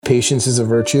patience is a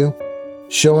virtue.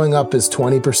 Showing up is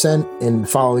 20% and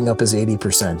following up is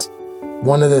 80%.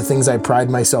 One of the things I pride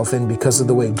myself in because of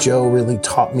the way Joe really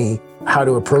taught me how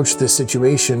to approach this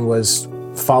situation was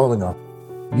following up.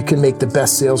 You can make the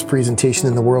best sales presentation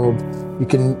in the world. You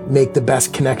can make the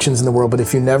best connections in the world, but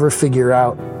if you never figure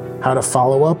out how to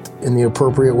follow up in the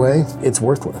appropriate way, it's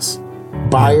worthless.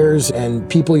 Buyers and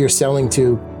people you're selling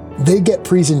to, they get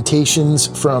presentations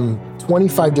from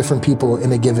 25 different people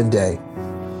in a given day.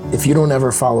 If you don't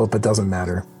ever follow up, it doesn't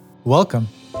matter. Welcome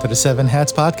to the Seven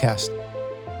Hats Podcast.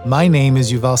 My name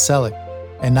is Yuval Selik,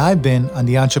 and I've been on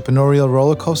the entrepreneurial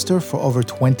roller coaster for over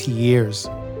 20 years.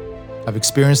 I've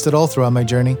experienced it all throughout my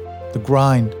journey: the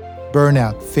grind,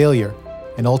 burnout, failure,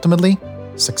 and ultimately,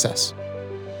 success.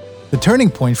 The turning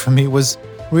point for me was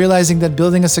realizing that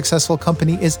building a successful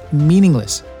company is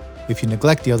meaningless if you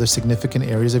neglect the other significant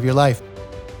areas of your life.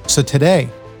 So today,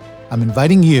 I'm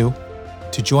inviting you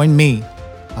to join me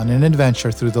on an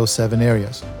adventure through those 7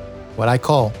 areas, what I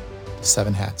call the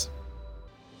 7 hats.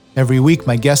 Every week,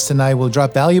 my guests and I will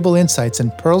drop valuable insights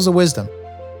and pearls of wisdom,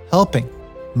 helping,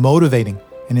 motivating,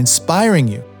 and inspiring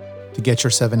you to get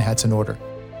your 7 hats in order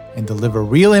and deliver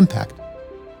real impact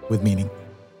with meaning.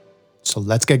 So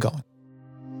let's get going.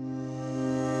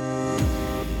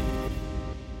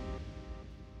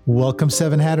 Welcome,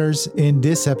 7 Hatters. In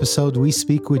this episode, we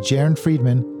speak with Jaron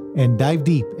Friedman and dive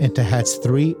deep into hats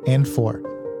 3 and 4,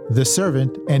 the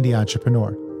servant and the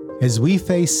entrepreneur, as we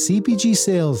face CPG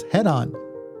sales head on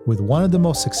with one of the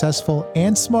most successful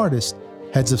and smartest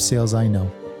heads of sales I know.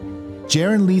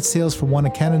 Jaron leads sales for one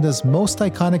of Canada's most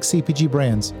iconic CPG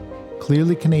brands,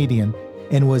 clearly Canadian,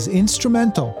 and was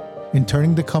instrumental in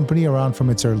turning the company around from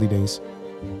its early days.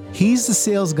 He's the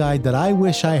sales guy that I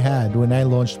wish I had when I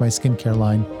launched my skincare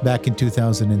line back in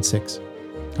 2006.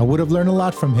 I would have learned a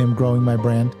lot from him growing my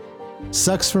brand.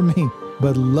 Sucks for me,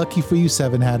 but lucky for you,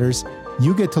 7 Hatters,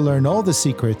 you get to learn all the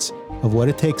secrets of what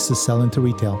it takes to sell into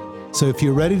retail. So if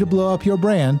you're ready to blow up your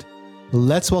brand,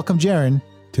 let's welcome Jaron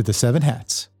to the 7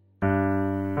 Hats.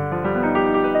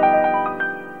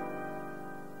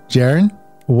 Jaron,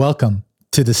 welcome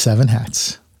to the 7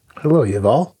 Hats. Hello,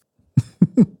 Yuval.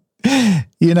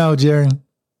 You know, Jaron,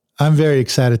 I'm very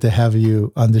excited to have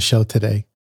you on the show today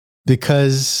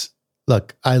because,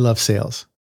 look, I love sales.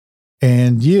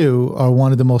 And you are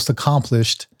one of the most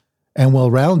accomplished and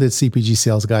well-rounded CPG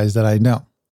sales guys that I know.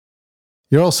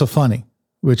 You're also funny,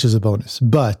 which is a bonus.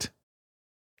 But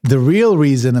the real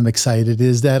reason I'm excited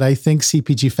is that I think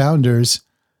CPG founders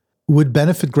would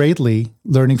benefit greatly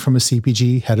learning from a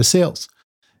CPG head of sales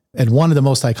at one of the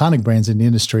most iconic brands in the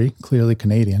industry, clearly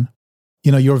Canadian.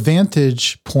 You know, your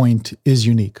vantage point is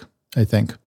unique, I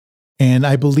think. And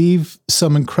I believe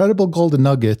some incredible golden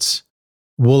nuggets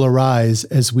will arise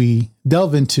as we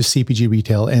delve into CPG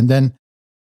retail and then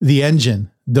the engine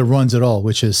that runs it all,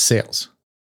 which is sales.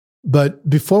 But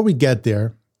before we get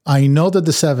there, I know that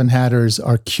the 7 Hatters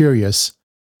are curious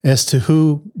as to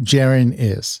who Jaron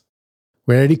is.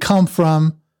 Where did he come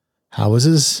from? How was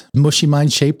his mushy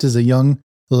mind shaped as a young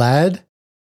lad?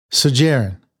 So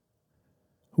Jaron,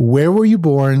 where were you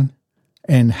born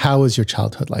and how was your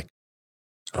childhood like?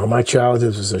 Oh, my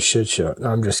childhood was a shit show. No,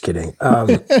 I'm just kidding.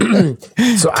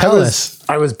 So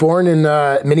I was born in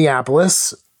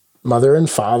Minneapolis, mother and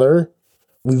father.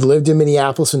 We lived in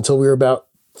Minneapolis until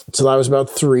I was about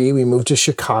 3. We moved to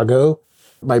Chicago.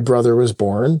 My brother was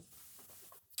born.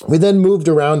 We then moved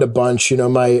around a bunch. You know,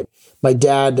 my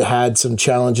dad had some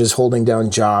challenges holding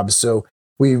down jobs. So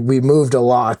we moved a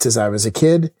lot as I was a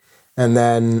kid. And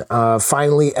then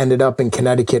finally ended up in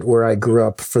Connecticut where I grew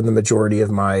up for the majority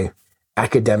of my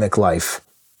academic life.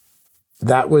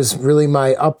 That was really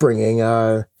my upbringing.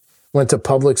 Went to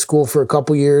public school for a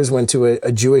couple years, went to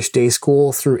a Jewish day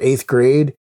school through 8th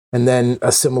grade, and then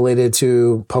assimilated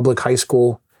to public high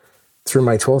school through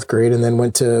my 12th grade, and then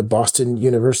went to Boston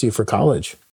University for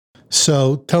college.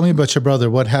 So tell me about your brother.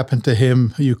 What happened to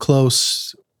him? Are you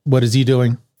close? What is he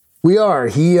doing? We are.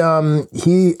 He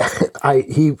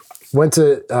went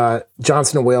to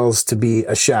Johnson & Wales to be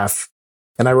a chef,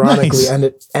 and ironically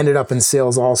ended up in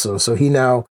sales also. So he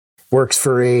now works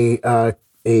for a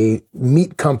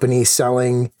meat company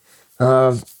selling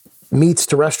meats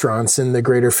to restaurants in the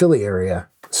greater Philly area.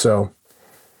 So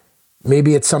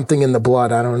maybe it's something in the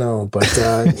blood. I don't know, but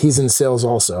he's in sales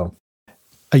also.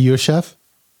 Are you a chef?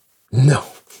 No,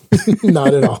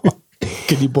 not at all.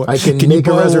 I can make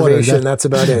a reservation. That's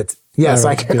about it. Yes,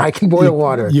 right, I can boil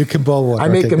water. You can boil water. I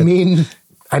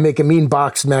make a mean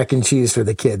boxed mac and cheese for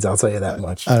the kids. I'll tell you that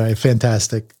much. All right,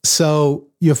 fantastic. So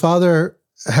your father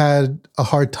had a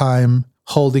hard time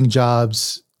holding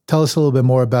jobs. Tell us a little bit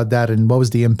more about that and what was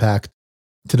the impact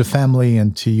to the family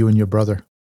and to you and your brother?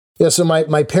 Yeah, so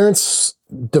my parents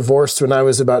divorced when I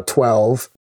was about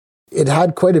 12. It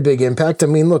had quite a big impact. I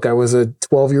mean, look, I was a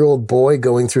 12-year-old boy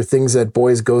going through things that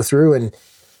boys go through. And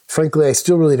frankly, I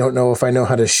still really don't know if I know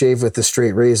how to shave with a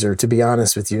straight razor, to be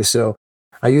honest with you. So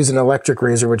I use an electric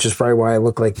razor, which is probably why I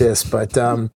look like this. But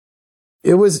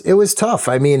it was tough.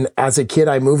 I mean, as a kid,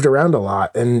 I moved around a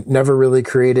lot and never really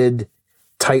created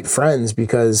tight friends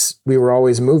because we were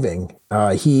always moving.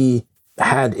 He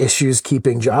had issues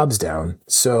keeping jobs down.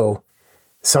 So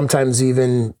sometimes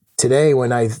even today,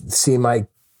 when I see my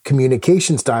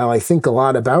communication style, I think a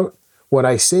lot about what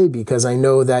I say because I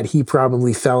know that he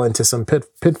probably fell into some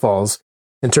pitfalls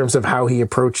in terms of how he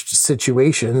approached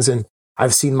situations. And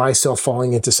I've seen myself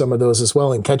falling into some of those as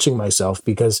well and catching myself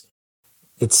because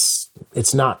it's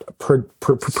not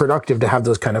productive to have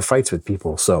those kind of fights with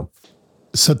people. So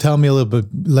tell me a little bit,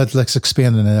 let's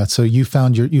expand on that. So you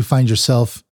find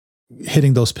yourself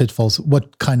hitting those pitfalls.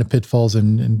 What kind of pitfalls,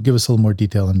 and give us a little more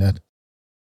detail on that.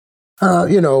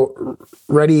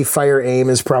 Ready, fire, aim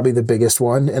is probably the biggest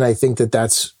one. And I think that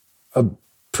that's a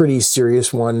pretty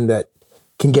serious one that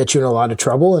can get you in a lot of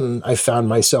trouble. And I found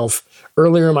myself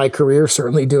earlier in my career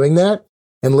certainly doing that.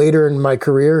 And later in my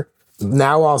career,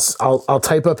 now I'll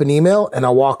type up an email and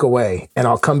I'll walk away and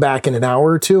I'll come back in an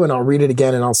hour or two and I'll read it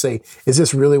again and I'll say, is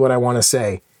this really what I want to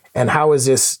say? And how is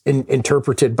this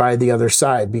interpreted by the other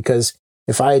side? Because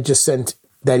if I had just sent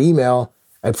that email,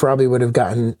 I probably would have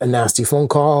gotten a nasty phone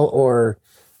call or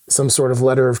some sort of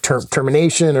letter of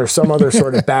termination or some other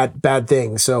sort of bad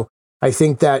thing. So I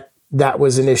think that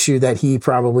was an issue that he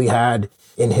probably had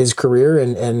in his career.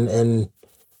 And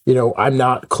I'm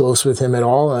not close with him at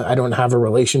all. I don't have a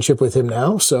relationship with him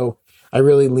now. So I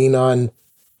really lean on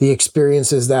the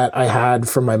experiences that I had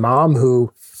from my mom,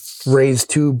 who raised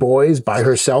two boys by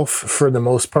herself for the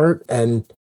most part, and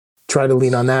try to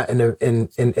lean on that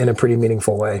in a pretty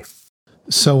meaningful way.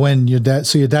 So when your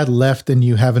dad left and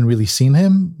you haven't really seen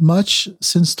him much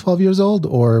since 12 years old,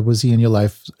 or was he in your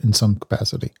life in some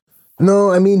capacity?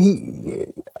 No, I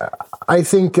mean, I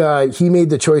think he made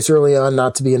the choice early on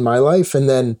not to be in my life. And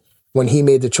then when he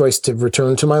made the choice to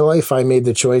return to my life, I made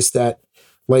the choice that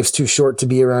life's too short to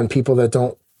be around people that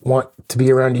don't want to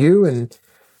be around you. And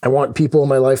I want people in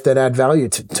my life that add value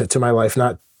to my life,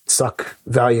 not suck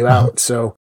value out.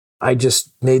 So I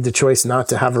just made the choice not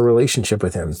to have a relationship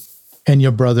with him. And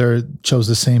your brother chose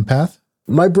the same path?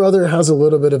 My brother has a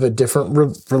little bit of a different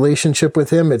relationship with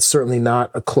him. It's certainly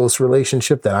not a close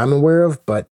relationship that I'm aware of,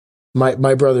 but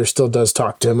my brother still does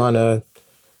talk to him on a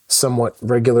somewhat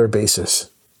regular basis.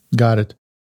 Got it.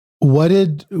 What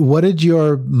did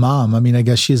your mom, I mean, I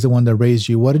guess she's the one that raised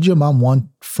you. What did your mom want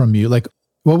from you? Like,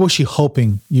 what was she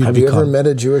hoping you'd Have become? You ever met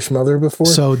a Jewish mother before?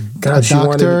 So God, a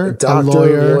doctor,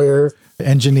 lawyer,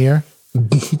 engineer,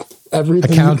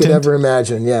 everything accountant. You could ever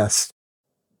imagine. Yes.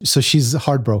 So she's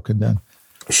heartbroken then.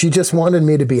 She just wanted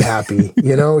me to be happy.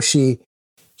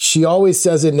 She always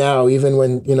says it now, even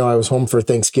when, I was home for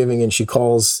Thanksgiving and she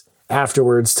calls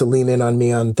afterwards to lean in on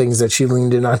me on things that she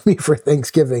leaned in on me for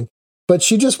Thanksgiving. But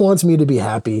she just wants me to be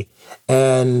happy.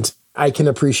 And I can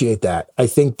appreciate that. I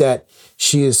think that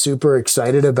she is super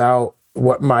excited about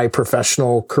what my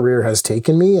professional career has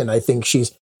taken me. And I think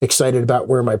she's excited about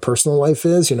where my personal life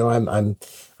is.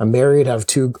 I'm married, have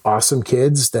two awesome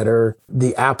kids that are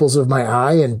the apples of my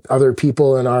eye, and other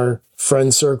people in our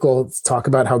friend circle talk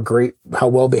about how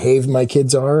well behaved my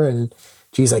kids are. And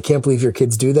geez, I can't believe your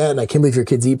kids do that. And I can't believe your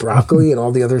kids eat broccoli and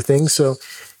all the other things. So,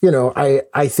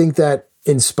 I think that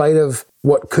in spite of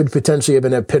what could potentially have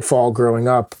been a pitfall growing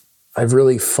up, I've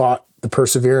really fought the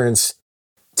perseverance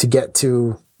to get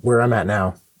to where I'm at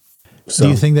now. So, do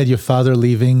you think that your father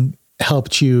leaving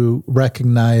helped you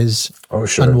recognize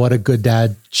on what a good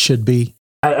dad should be?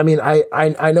 I mean,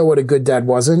 I know what a good dad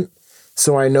wasn't,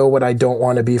 so I know what I don't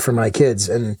want to be for my kids.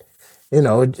 And,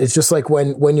 it's just like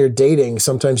when you're dating,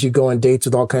 sometimes you go on dates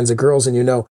with all kinds of girls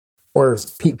and or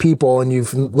people, and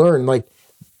you've learned like,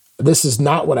 this is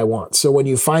not what I want. So when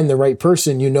you find the right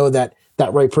person,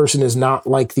 that right person is not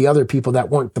like the other people that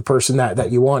weren't the person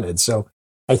that you wanted. So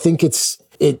I think it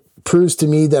proves to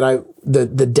me that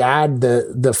the dad,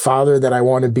 the father that I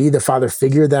want to be, the father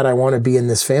figure that I want to be in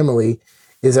this family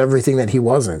is everything that he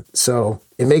wasn't. So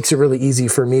it makes it really easy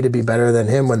for me to be better than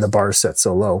him when the bar is set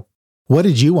so low. What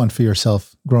did you want for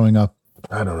yourself growing up?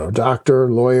 I don't know,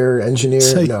 doctor, lawyer, engineer.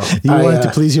 So no, you wanted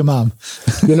to please your mom.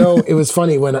 It was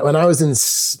funny when I was in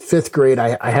fifth grade,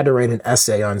 I had to write an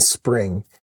essay on spring,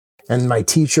 and my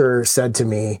teacher said to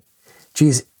me,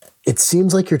 geez, it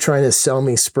seems like you're trying to sell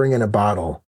me spring in a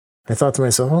bottle. I thought to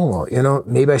myself, oh, well,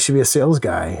 maybe I should be a sales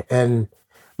guy. And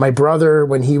my brother,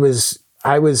 when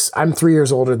I'm 3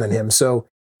 years older than him. So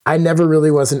I never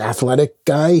really was an athletic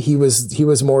guy. He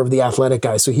was more of the athletic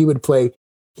guy. So he would play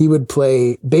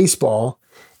baseball.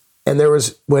 And there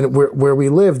was, where we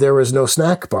lived, there was no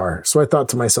snack bar. So I thought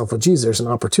to myself, well, geez, there's an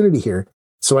opportunity here.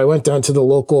 So I went down to the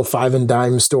local 5 and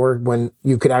dime store when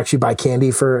you could actually buy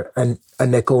candy for a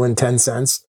nickel and 10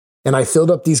 cents. And I filled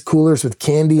up these coolers with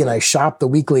candy, and I shopped the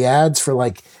weekly ads for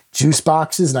like juice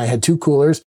boxes. And I had 2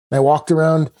 coolers. And I walked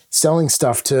around selling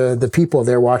stuff to the people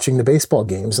there watching the baseball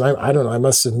games. And I don't know, I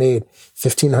must have made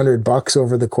 $1,500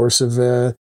 over the course of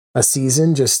a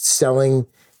season just selling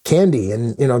candy.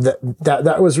 And,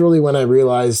 that was really when I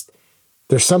realized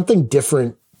there's something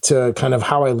different to kind of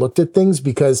how I looked at things,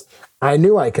 because I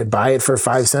knew I could buy it for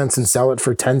 5 cents and sell it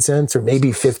for 10 cents or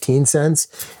maybe 15 cents.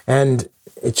 And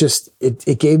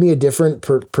it gave me a different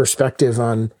perspective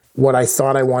on what I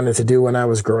thought I wanted to do when I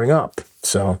was growing up.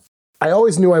 So I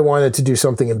always knew I wanted to do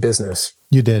something in business.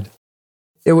 You did.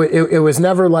 It was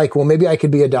never like, well, maybe I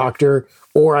could be a doctor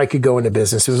or I could go into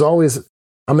business. It was always,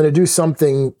 I'm going to do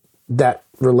something that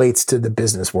relates to the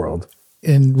business world.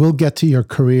 And we'll get to your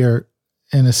career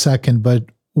in a second, but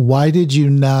why did you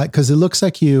not? Because it looks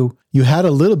like you had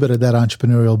a little bit of that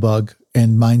entrepreneurial bug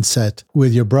and mindset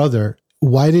with your brother.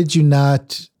 Why did you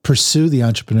not pursue the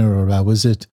entrepreneurial route? Was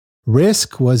it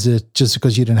risk? Was it just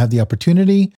because you didn't have the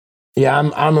opportunity? Yeah,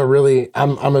 I'm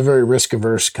a very risk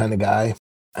averse kind of guy.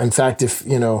 In fact, I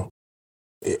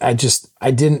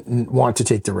didn't want to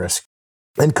take the risk.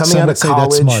 And coming out of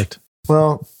college, that's smart.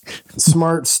 Well,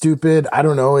 smart, stupid, I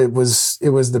don't know. It was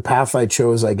the path I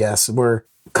chose, I guess. Where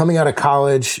coming out of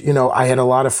college, I had a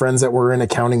lot of friends that were in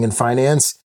accounting and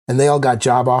finance, and they all got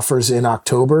job offers in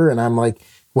October. And I'm like,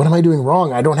 what am I doing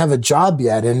wrong? I don't have a job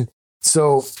yet. And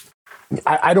so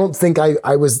I don't think I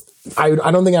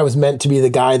don't think I was meant to be the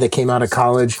guy that came out of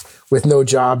college with no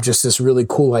job, just this really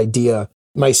cool idea.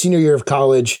 My senior year of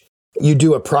college, you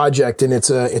do a project, and it's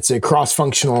a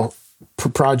cross-functional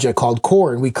project called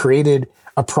Core, and we created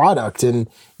a product in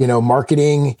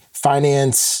marketing,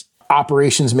 finance,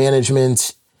 operations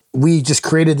management. We just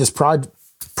created this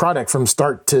product from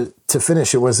start to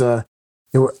finish.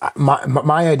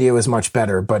 My idea was much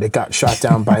better, but it got shot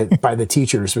down by the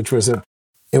teachers, which was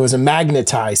it was a magnet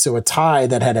tie, so a tie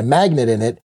that had a magnet in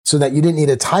it, so that you didn't need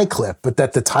a tie clip, but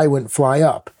that the tie wouldn't fly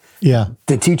up. Yeah,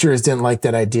 the teachers didn't like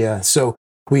that idea, so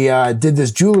we did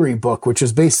this jewelry book, which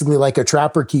was basically like a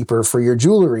trapper keeper for your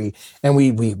jewelry, and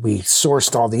we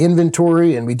sourced all the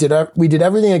inventory, and we did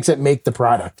everything except make the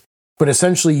product. But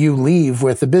essentially, you leave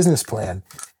with a business plan,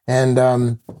 and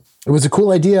it was a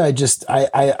cool idea.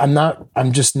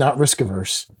 I'm just not risk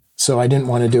averse, so I didn't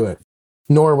want to do it.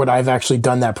 Nor would I have actually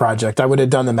done that project. I would have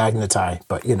done the magnet tie,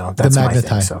 but that's the magnet my thing.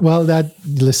 Tie. So. Well,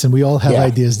 listen, we all have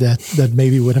ideas that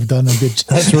maybe would have done a good.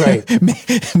 That's right.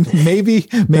 maybe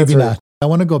That's not. Right. I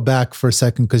want to go back for a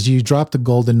second because you dropped a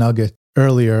golden nugget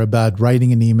earlier about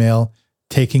writing an email,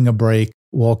 taking a break,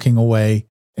 walking away,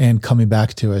 and coming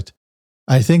back to it.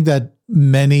 I think that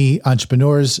many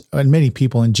entrepreneurs and many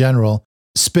people in general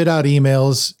spit out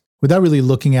emails without really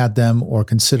looking at them or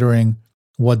considering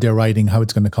what they're writing, how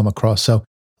it's going to come across. So,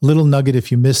 little nugget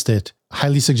if you missed it,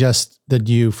 highly suggest that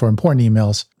you, for important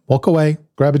emails, walk away,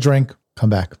 grab a drink,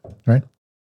 come back, right?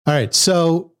 All right.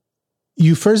 So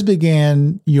you first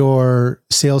began your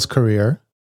sales career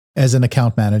as an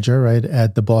account manager, right,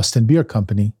 at the Boston Beer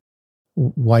Company.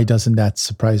 Why doesn't that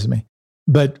surprise me?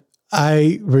 But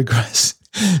I regress.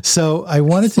 So I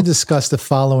wanted to discuss the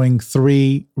following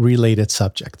 3 related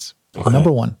subjects. Okay.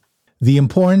 Number 1, the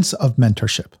importance of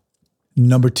mentorship.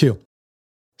 Number 2,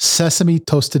 sesame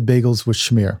toasted bagels with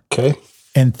schmear. Okay.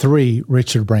 And 3,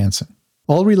 Richard Branson.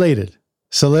 All related.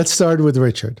 So let's start with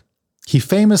Richard. He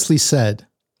famously said,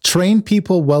 train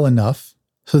people well enough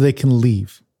so they can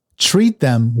leave. Treat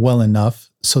them well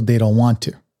enough so they don't want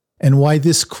to. And why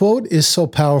this quote is so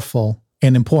powerful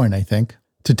and important, I think,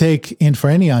 to take in for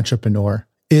any entrepreneur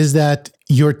is that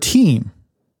your team,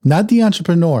 not the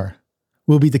entrepreneur,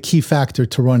 will be the key factor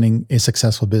to running a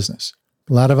successful business.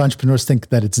 A lot of entrepreneurs think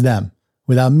that it's them.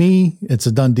 Without me, it's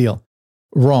a done deal.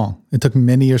 Wrong. It took me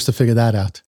many years to figure that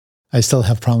out. I still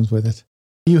have problems with it.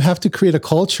 You have to create a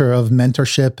culture of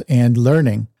mentorship and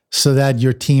learning so that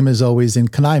your team is always in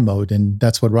Kanai mode. And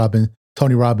that's what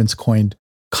Tony Robbins coined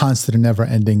constant and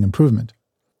never-ending improvement.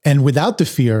 And without the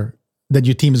fear that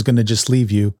your team is going to just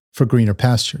leave you for greener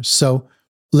pastures. So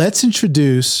let's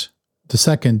introduce the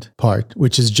second part,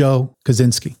 which is Joe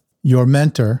Kaczynski, your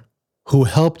mentor who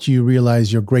helped you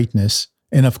realize your greatness.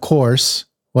 And of course,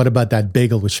 what about that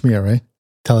bagel with schmear, right?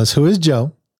 Tell us, who is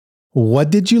Joe? What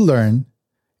did you learn?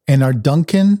 And are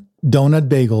Dunkin' Donut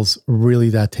bagels really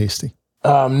that tasty?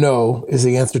 No, is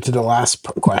the answer to the last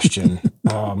question.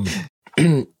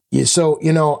 So,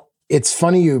 it's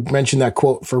funny you mentioned that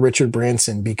quote for Richard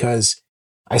Branson, because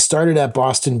I started at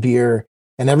Boston Beer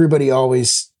and everybody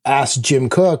always asked Jim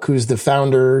Cook, who's the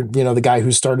founder, the guy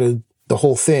who started the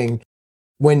whole thing.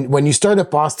 When you start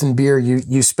at Boston Beer,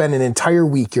 you spend an entire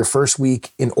week, your first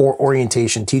week in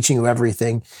orientation, teaching you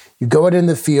everything. You go out in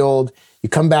the field, you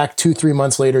come back 2-3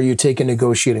 months later, you take a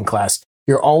negotiating class.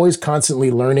 You're always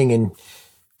constantly learning and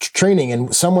training.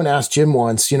 And someone asked Jim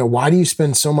once, why do you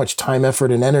spend so much time,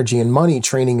 effort, and energy and money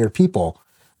training your people?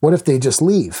 What if they just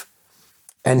leave?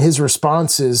 And his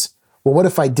response is, well, what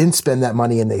if I didn't spend that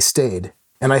money and they stayed?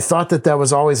 And I thought that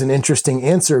was always an interesting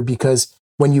answer, because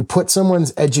when you put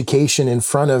someone's education in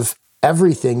front of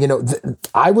everything,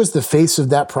 I was the face of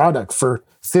that product for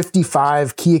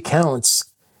 55 key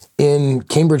accounts in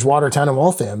Cambridge, Watertown, and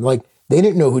Waltham. Like, they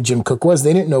didn't know who Jim Cook was.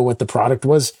 They didn't know what the product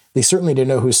was. They certainly didn't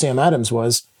know who Sam Adams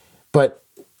was. But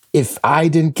if I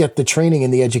didn't get the training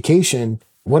and the education,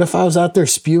 what if I was out there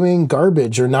spewing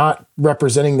garbage or not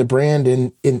representing the brand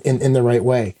in the right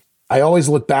way? I always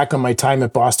look back on my time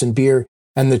at Boston Beer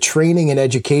and the training and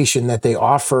education that they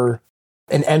offer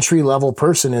an entry-level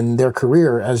person in their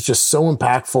career as just so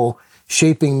impactful,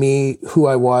 shaping me, who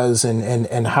I was,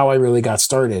 and how I really got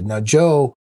started. Now,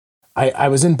 Joe, I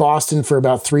was in Boston for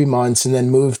about 3 months and then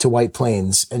moved to White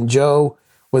Plains. And Joe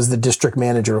was the district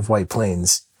manager of White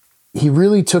Plains. He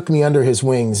really took me under his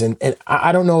wings. And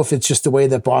I don't know if it's just the way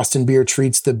that Boston Beer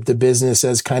treats the business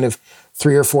as kind of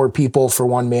 3 or 4 people for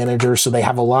one manager. So they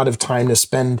have a lot of time to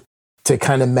spend to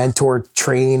kind of mentor,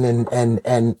 train,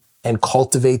 and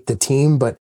cultivate the team.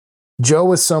 But Joe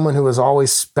was someone who was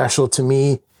always special to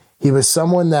me. He was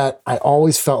someone that I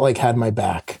always felt like had my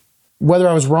back. Whether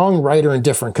I was wrong, right, or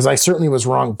indifferent, because I certainly was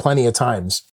wrong plenty of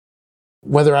times.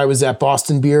 Whether I was at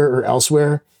Boston Beer or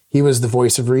elsewhere, he was the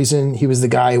voice of reason. He was the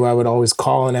guy who I would always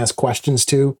call and ask questions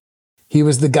to. He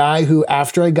was the guy who,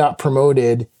 after I got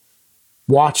promoted,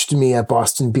 watched me at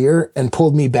Boston Beer and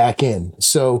pulled me back in.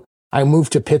 So I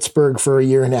moved to Pittsburgh for a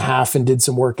year and a half and did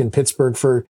some work in Pittsburgh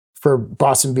for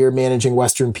Boston Beer, managing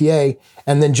Western PA.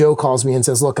 And then Joe calls me and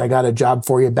says, look, I got a job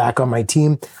for you back on my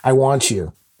team. I want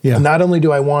you. Yeah. And not only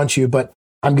do I want you, but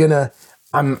I'm gonna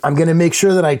make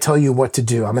sure that I tell you what to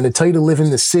do. I'm gonna tell you to live in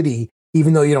the city,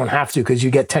 even though you don't have to, because you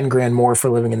get 10 grand more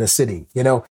for living in the city.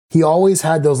 He always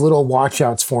had those little watch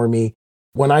outs for me.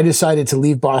 When I decided to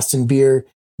leave Boston Beer,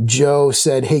 Joe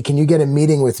said, hey, can you get a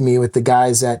meeting with me with the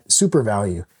guys at Super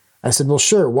Value? I said, well,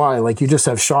 sure. Why? Like, you just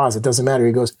have Shaw's. It doesn't matter.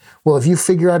 He goes, well, if you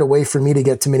figure out a way for me to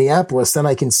get to Minneapolis, then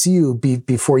I can see you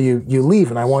before you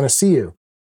leave, and I want to see you.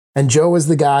 And Joe was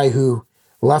the guy who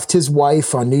left his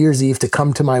wife on New Year's Eve to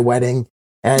come to my wedding.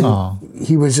 And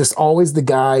he was just always the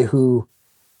guy who,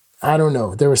 I don't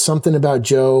know, there was something about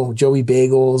Joey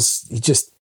Bagels.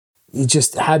 He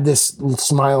just had this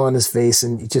smile on his face,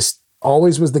 and he just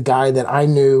always was the guy that I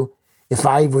knew if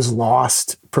I was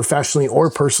lost professionally or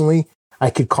personally, I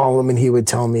could call him and he would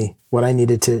tell me what I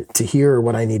needed to hear or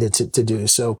what I needed to do.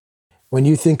 So when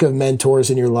you think of mentors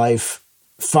in your life,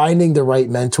 finding the right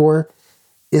mentor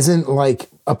isn't like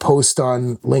a post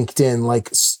on LinkedIn,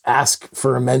 like ask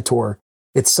for a mentor.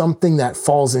 It's something that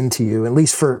falls into you. At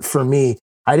least for me,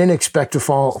 I didn't expect to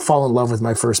fall in love with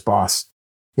my first boss,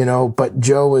 but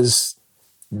Joe was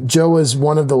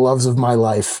one of the loves of my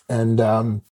life.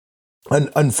 And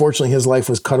unfortunately, his life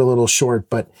was cut a little short,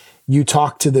 but you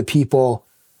talk to the people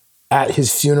at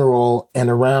his funeral and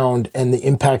around, and the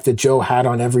impact that Joe had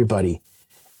on everybody.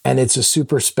 And it's a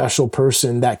super special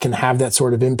person that can have that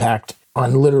sort of impact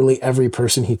on literally every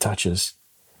person he touches.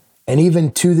 And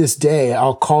even to this day,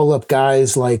 I'll call up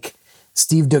guys like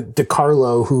Steve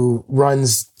DiCarlo, who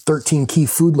runs 13 key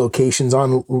food locations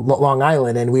on Long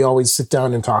Island. And we always sit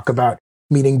down and talk about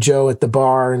meeting Joe at the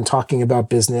bar and talking about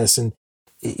business. And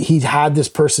he had this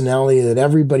personality that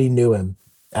everybody knew him.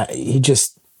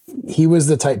 He was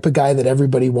the type of guy that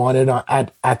everybody wanted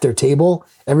at their table.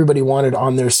 Everybody wanted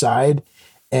on their side.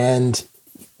 And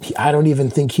I don't even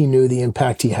think he knew the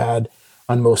impact he had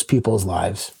on most people's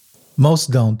lives.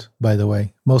 Most don't, by the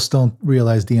way. Most don't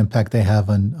realize the impact they have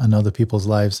on other people's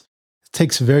lives. It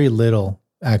takes very little,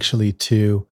 actually,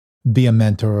 to be a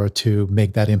mentor or to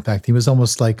make that impact. He was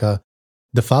almost like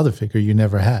the father figure you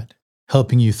never had,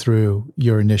 helping you through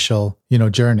your initial,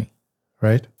 journey,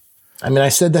 right? I mean, I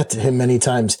said that to him many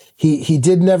times. He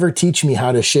did never teach me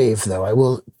how to shave, though. I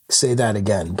will say that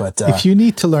again. But if you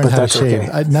need to learn how to shave,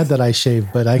 okay. Not that I shave,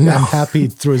 but I'm happy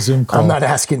through a Zoom call. I'm not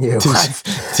asking you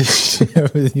to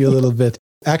share with you a little bit.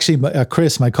 Actually,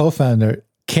 Chris, my co-founder,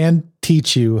 can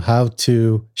teach you how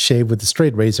to shave with a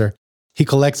straight razor. He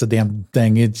collects the damn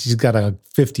thing. He's got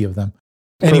 50 of them.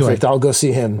 Anyway, perfect. I'll go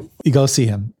see him. You go see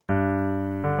him.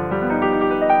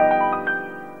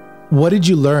 What did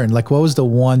you learn? Like, what was the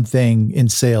one thing in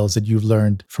sales that you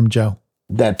learned from Joe?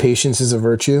 That patience is a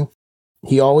virtue.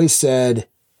 He always said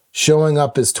showing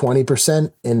up is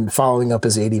 20% and following up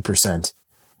is 80%.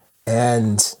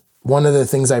 And one of the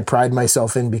things I pride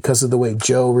myself in because of the way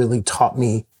Joe really taught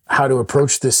me how to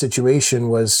approach this situation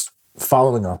was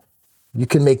following up. You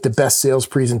can make the best sales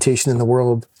presentation in the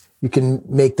world. You can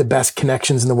make the best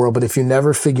connections in the world. But if you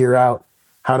never figure out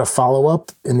how to follow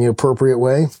up in the appropriate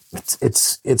way,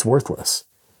 it's worthless.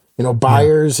 You know,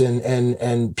 buyers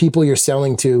and people you're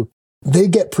selling to, they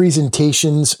get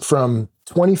presentations from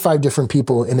 25 different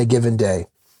people in a given day.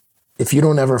 If you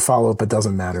don't ever follow up, it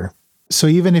doesn't matter. So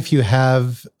even if you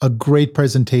have a great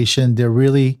presentation, they're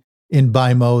really in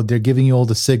buy mode, they're giving you all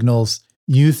the signals,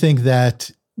 you think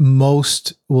that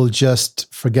most will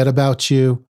just forget about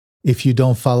you if you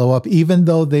don't follow up, even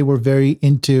though they were very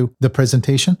into the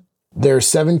presentation? There are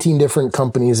 17 different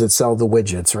companies that sell the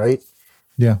widgets, right?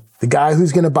 Yeah. The guy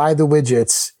who's going to buy the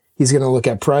widgets, he's going to look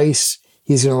at price,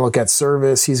 he's going to look at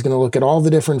service, he's going to look at all the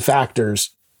different factors.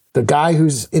 The guy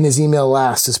who's in his email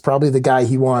last is probably the guy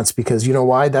he wants because you know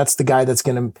why? That's the guy that's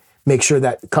going to make sure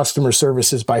that customer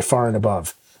service is by far and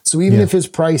above. So even if his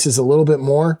price is a little bit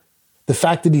more, the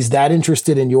fact that he's that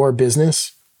interested in your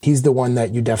business, he's the one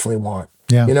that you definitely want.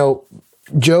 Yeah. You know,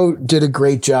 Joe did a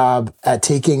great job at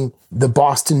taking the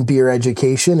Boston beer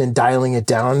education and dialing it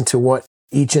down to what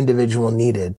each individual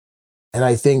needed. And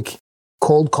I think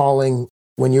cold calling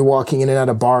when you're walking in and out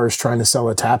of bars trying to sell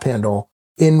a tap handle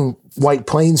in White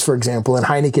Plains, for example, in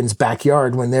Heineken's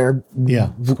backyard, when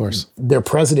of course, their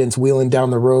president's wheeling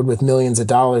down the road with millions of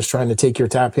dollars trying to take your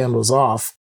tap handles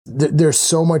off. There's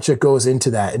so much that goes into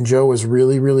that. And Joe was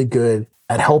really, really good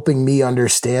at helping me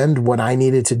understand what I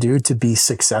needed to do to be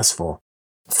successful.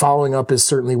 Following up is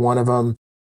certainly one of them.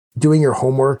 Doing your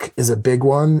homework is a big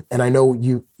one. And I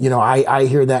know I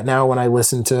hear that now when I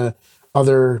listen to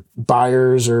other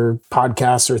buyers or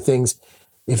podcasts or things.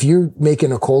 If you're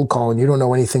making a cold call and you don't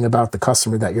know anything about the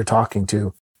customer that you're talking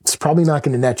to, it's probably not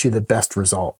going to net you the best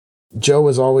result. Joe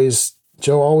always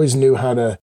knew how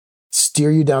to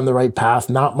steer you down the right path,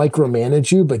 not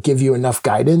micromanage you, but give you enough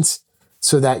guidance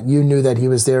so that you knew that he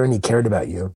was there and he cared about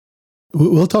you.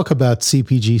 We'll talk about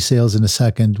CPG sales in a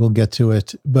second. We'll get to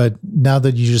it. But now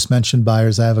that you just mentioned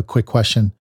buyers, I have a quick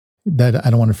question that I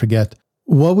don't want to forget.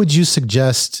 What would you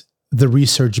suggest the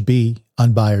research be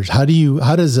on buyers? How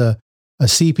does a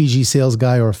CPG sales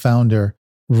guy or a founder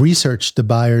research the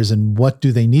buyers, and what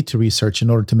do they need to research in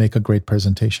order to make a great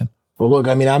presentation? Well, look,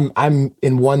 I mean, I'm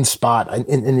in one spot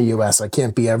in the US. I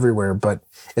can't be everywhere, but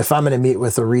if I'm going to meet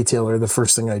with a retailer, the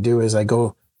first thing I do is I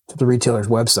go to the retailer's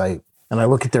website and I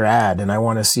look at their ad and I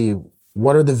want to see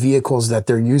what are the vehicles that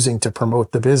they're using to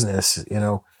promote the business. You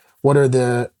know, what are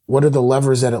the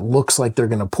levers that it looks like they're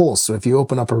going to pull? So if you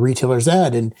open up a retailer's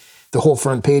ad and the whole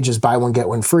front page is buy one, get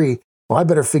one free, well, I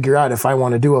better figure out if I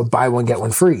want to do a buy one, get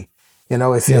one free. You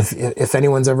know, if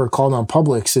anyone's ever called on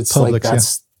Publix, it's like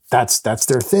that's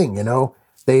their thing. You know,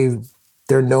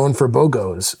 they're known for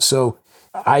BOGOs. So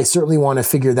I certainly want to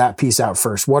figure that piece out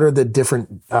first. What are the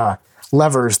different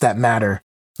levers that matter?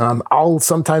 I'll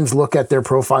sometimes look at their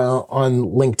profile on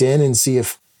LinkedIn and see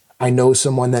if I know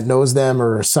someone that knows them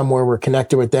or somewhere we're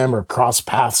connected with them or cross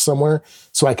paths somewhere,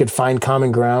 so I could find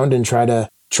common ground and try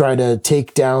to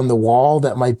take down the wall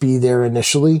that might be there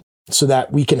initially so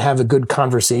that we can have a good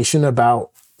conversation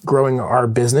about growing our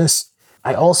business.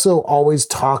 I also always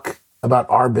talk about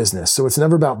our business. So it's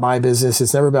never about my business.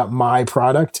 It's never about my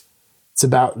product. It's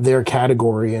about their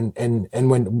category. And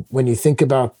when you think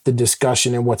about the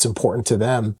discussion and what's important to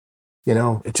them, you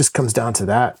know, it just comes down to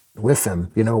that with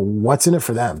them. You know, what's in it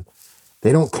for them?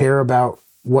 They don't care about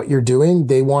what you're doing.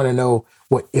 They want to know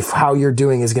how you're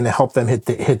doing is going to help them hit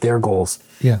their goals.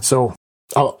 Yeah. So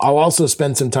I'll also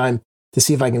spend some time to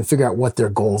see if I can figure out what their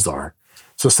goals are.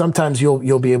 So sometimes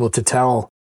you'll be able to tell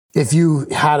if you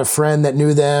had a friend that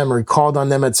knew them or called on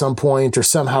them at some point or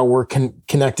somehow were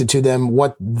connected to them,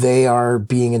 what they are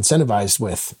being incentivized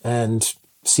with, and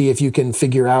see if you can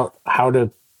figure out how to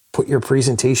put your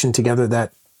presentation together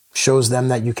that shows them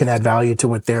that you can add value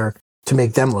to to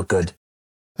make them look good.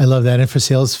 I love that. And for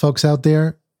sales folks out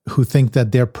there who think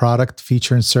that their product,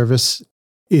 feature, and service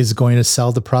is going to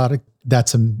sell the product,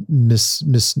 that's a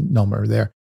misnomer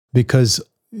there, because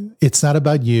it's not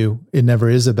about you. It never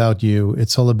is about you.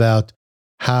 It's all about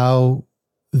how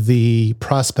the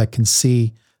prospect can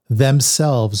see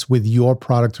themselves with your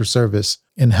product or service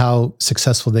and how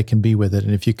successful they can be with it.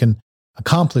 And if you can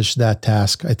accomplish that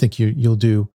task, I think you'll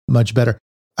do much better.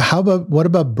 What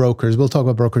about brokers? We'll talk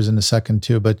about brokers in a second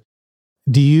too, but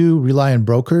do you rely on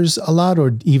brokers a lot?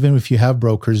 Or even if you have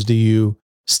brokers, do you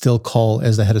still call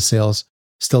as the head of sales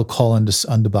still call on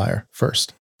the buyer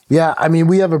first? Yeah, I mean,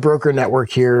 we have a broker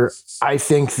network here. I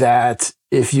think that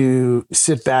if you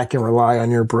sit back and rely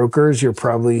on your brokers, you're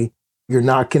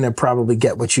not going to probably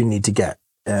get what you need to get.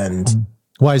 And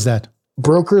why is that?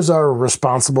 Brokers are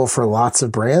responsible for lots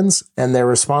of brands, and they're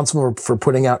responsible for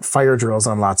putting out fire drills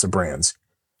on lots of brands.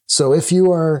 So if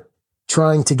you are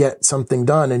trying to get something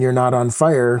done and you're not on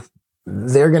fire,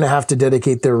 they're going to have to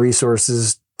dedicate their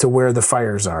resources to where the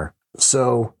fires are.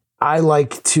 So I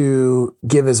like to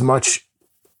give as much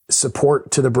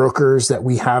support to the brokers that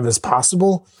we have as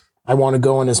possible. I want to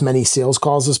go on as many sales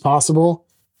calls as possible.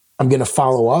 I'm going to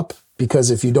follow up, because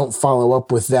if you don't follow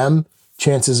up with them,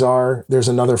 chances are there's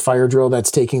another fire drill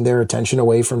that's taking their attention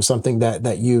away from something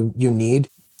that you need.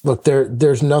 Look,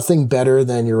 there's nothing better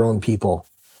than your own people.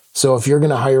 So if you're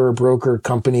going to hire a broker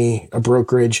company, a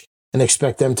brokerage, and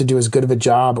expect them to do as good of a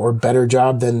job or better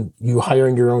job than you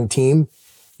hiring your own team,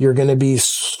 you're going to be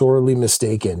sorely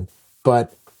mistaken.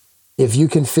 But if you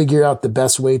can figure out the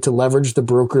best way to leverage the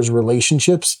broker's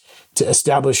relationships to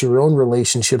establish your own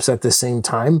relationships at the same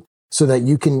time so that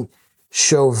you can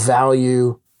show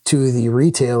value to the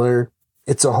retailer,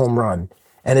 it's a home run.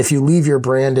 And if you leave your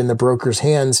brand in the broker's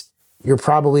hands, you're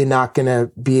probably not going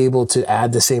to be able to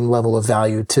add the same level of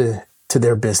value to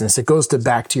their business. It goes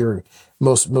back to your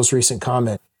most recent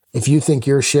comment. If you think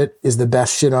your shit is the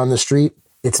best shit on the street,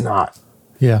 it's not.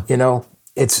 Yeah.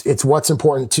 It's what's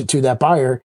important to that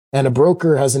buyer. And a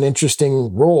broker has an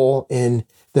interesting role in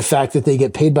the fact that they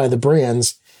get paid by the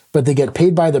brands, but they get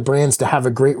paid by the brands to have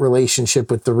a great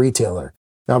relationship with the retailer.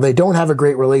 Now, they don't have a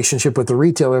great relationship with the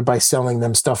retailer by selling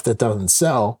them stuff that doesn't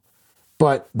sell,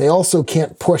 but they also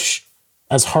can't push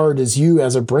as hard as you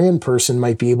as a brand person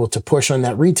might be able to push on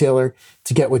that retailer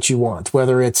to get what you want,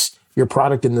 whether it's your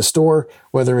product in the store,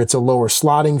 whether it's a lower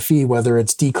slotting fee, whether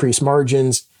it's decreased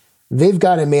margins. They've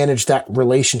got to manage that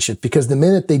relationship, because the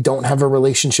minute they don't have a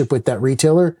relationship with that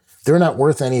retailer, they're not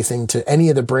worth anything to any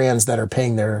of the brands that are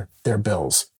paying their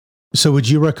bills. So would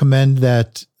you recommend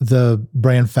that the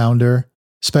brand founder,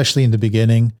 especially in the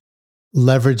beginning,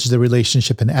 leverage the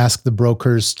relationship and ask the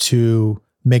brokers to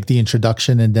make the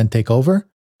introduction and then take over?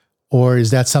 Or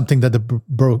is that something that the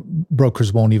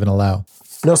brokers won't even allow?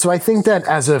 No, so I think that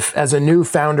as a new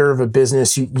founder of a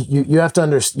business, you have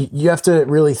to you have to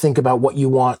really think about what you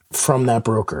want from that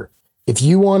broker. If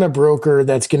you want a broker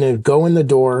that's going to go in the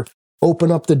door,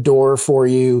 open up the door for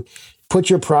you, put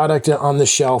your product on the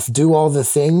shelf, do all the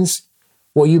things,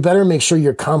 well, you better make sure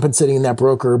you're compensating that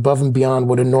broker above and beyond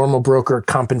what a normal broker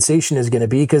compensation is going to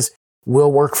be, because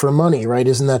we'll work for money, right?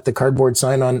 Isn't that the cardboard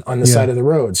sign on the side of the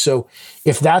road? So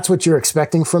if that's what you're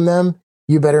expecting from them,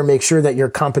 you better make sure that your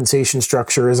compensation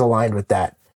structure is aligned with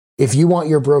that. If you want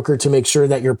your broker to make sure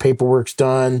that your paperwork's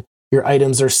done, your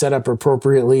items are set up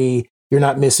appropriately, you're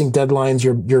not missing deadlines,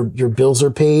 your bills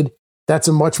are paid, that's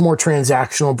a much more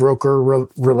transactional broker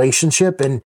relationship.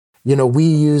 And, we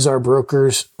use our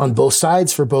brokers on both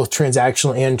sides for both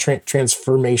transactional and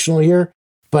transformational here.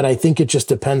 But I think it just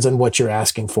depends on what you're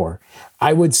asking for.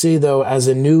 I would say, though, as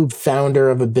a new founder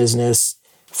of a business,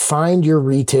 find your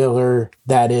retailer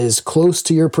that is close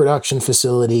to your production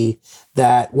facility,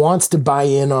 that wants to buy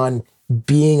in on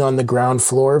being on the ground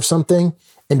floor of something,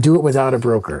 and do it without a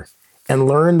broker, and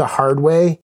learn the hard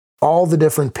way all the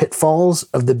different pitfalls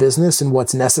of the business and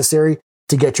what's necessary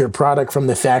to get your product from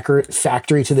the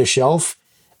factory to the shelf,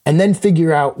 and then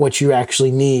figure out what you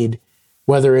actually need,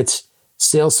 whether it's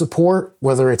sales support,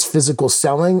 whether it's physical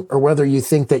selling, or whether you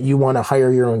think that you want to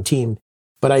hire your own team.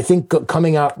 But I think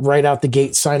coming out right out the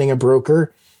gate, signing a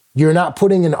broker, you're not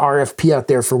putting an RFP out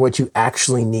there for what you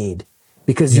actually need,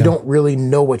 because you don't really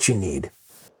know what you need.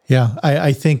 Yeah,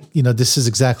 I think, this is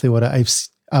exactly what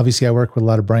obviously I work with a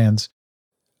lot of brands.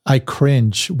 I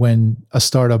cringe when a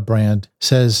startup brand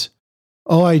says,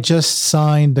 "Oh, I just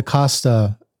signed the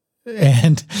Costa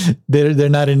and they're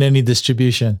not in any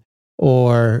distribution,"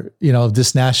 or,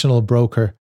 this national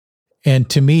broker. And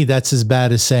to me, that's as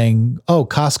bad as saying, "Oh,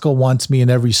 Costco wants me in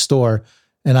every store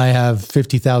and I have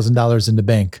 $50,000 in the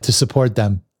bank to support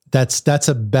them." That's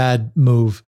a bad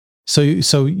move. So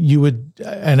you would,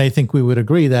 and I think we would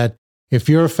agree that if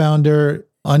you're a founder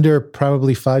under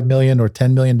probably $5 million or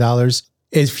 $10 million,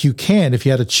 if you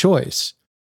had a choice,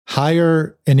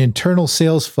 hire an internal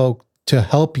sales folk to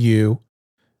help you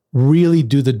really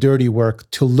do the dirty work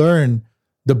to learn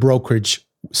the brokerage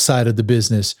side of the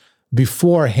business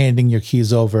before handing your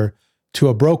keys over to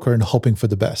a broker and hoping for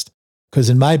the best. Because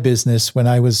in my business, when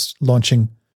I was launching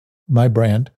my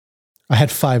brand, I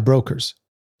had 5 brokers.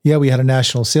 Yeah, we had a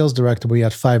national sales director, but we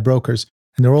had 5 brokers,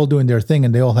 and they're all doing their thing,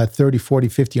 and they all had 30, 40,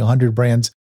 50, 100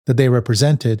 brands that they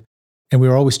represented. And we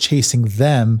were always chasing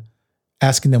them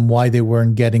asking them why they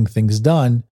weren't getting things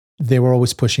done, they were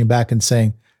always pushing back and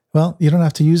saying, well, you don't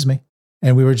have to use me.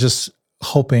 And we were just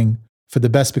hoping for the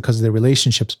best because of their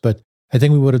relationships. But I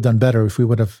think we would have done better if we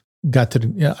would have got to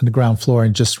on the ground floor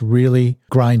and just really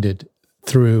grinded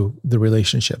through the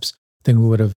relationships. I think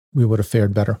we would have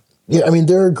fared better. Yeah, I mean,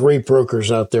 there are great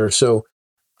brokers out there. So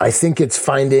I think it's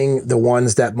finding the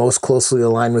ones that most closely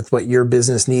align with what your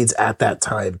business needs at that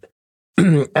time.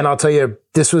 And I'll tell you,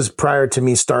 this was prior to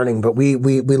me starting, but we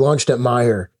launched at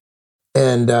Meyer.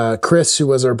 And Chris, who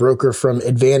was our broker from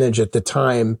Advantage at the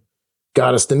time,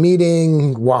 got us the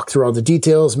meeting, walked through all the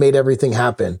details, made everything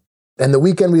happen. And the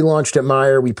weekend we launched at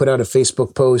Meyer, we put out a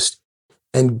Facebook post,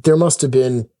 and there must have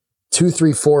been 200,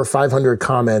 300, 400, 500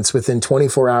 comments within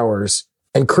 24 hours.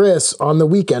 And Chris, on the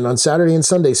weekend, on Saturday and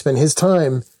Sunday, spent his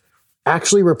time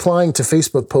actually replying to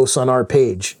Facebook posts on our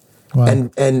page. Wow.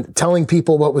 And telling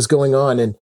people what was going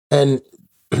on. And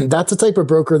that's the type of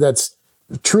broker that's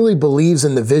truly believes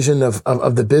in the vision of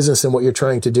the business and what you're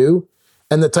trying to do,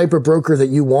 and the type of broker that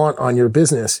you want on your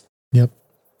business. Yep.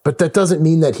 But that doesn't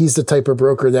mean that he's the type of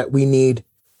broker that we need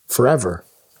forever.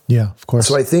 Yeah, of course.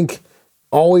 So I think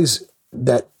always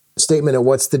that statement of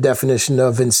what's the definition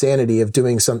of insanity of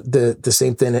doing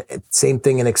the same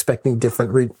thing and expecting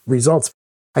different results.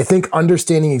 I think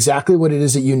understanding exactly what it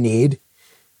is that you need,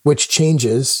 which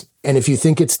changes. And if you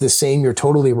think it's the same, you're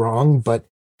totally wrong. But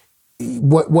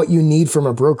what you need from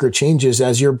a broker changes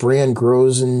as your brand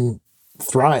grows and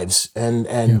thrives.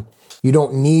 And you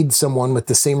don't need someone with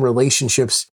the same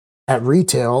relationships at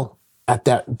retail at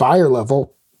that buyer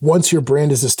level. Once your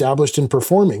brand is established and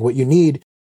performing, what you need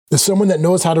is someone that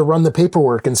knows how to run the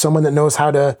paperwork and someone that knows how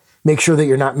to make sure that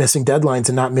you're not missing deadlines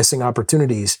and not missing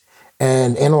opportunities,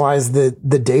 and analyze the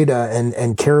data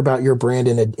and care about your brand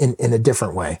in a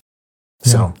different way.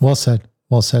 Yeah, So well said.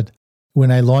 Well said.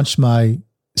 When I launched my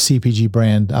CPG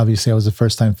brand, obviously I was a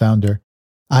first-time founder.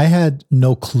 I had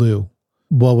no clue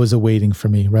what was awaiting for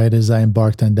me, right, as I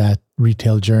embarked on that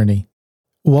retail journey.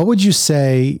 What would you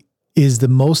say is the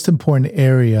most important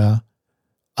area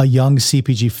a young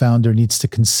CPG founder needs to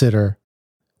consider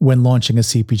when launching a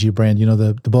CPG brand? You know,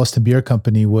 the Boston Beer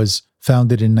Company was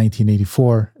founded in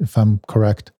 1984, if I'm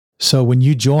correct. So when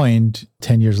you joined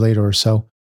 10 years later or so,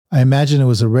 I imagine it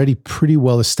was already pretty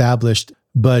well established,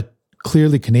 but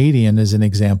clearly Canadian as an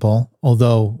example,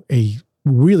 although a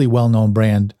really well-known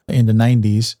brand in the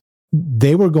 90s,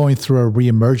 they were going through a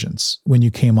reemergence when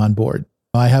you came on board.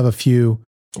 I have a few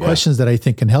questions that I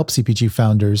think can help CPG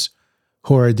founders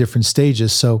who are at different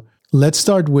stages. So let's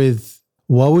start with,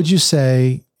 what would you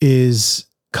say is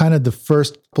kind of the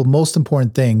first, most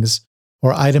important things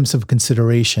or items of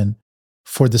consideration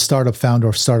for the startup founder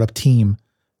or startup team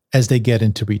as they get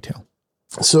into retail?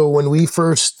 So when we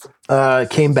first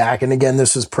came back, and again,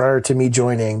 this was prior to me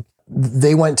joining,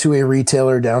 they went to a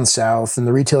retailer down south, and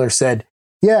the retailer said,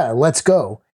 yeah, let's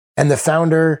go. And the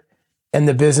founder and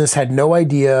the business had no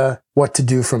idea what to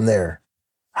do from there,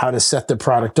 how to set the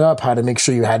product up, how to make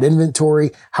sure you had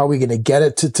inventory, how are we going to get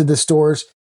it to the stores.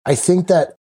 I think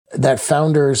that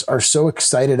founders are so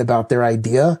excited about their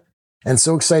idea and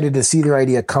so excited to see their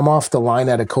idea come off the line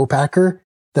at a co-packer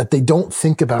that they don't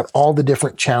think about all the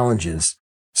different challenges.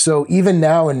 So even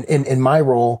now in my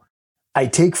role, I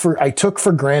took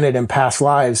for granted in past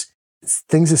lives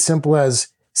things as simple as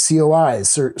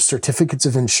COIs, certificates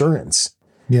of insurance.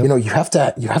 Yep. You know, you have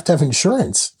to have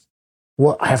insurance.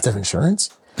 Well, I have to have insurance?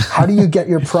 How do you get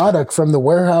your product from the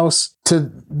warehouse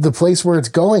to the place where it's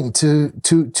going to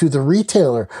the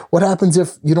retailer? What happens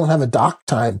if you don't have a dock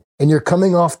time and you're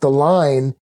coming off the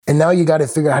line and now you got to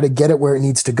figure out how to get it where it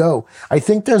needs to go? I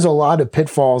think there's a lot of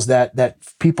pitfalls that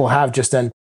people have just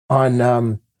on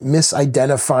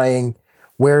misidentifying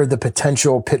where the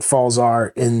potential pitfalls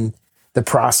are in the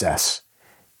process.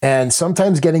 And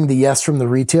sometimes getting the yes from the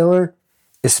retailer,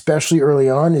 especially early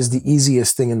on, is the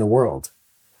easiest thing in the world.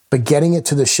 But getting it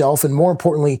to the shelf, and more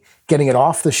importantly, getting it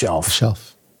off the shelf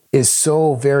is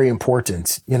so very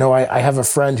important. You know, I have a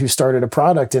friend who started a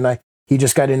product, and he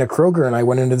just got into Kroger, and I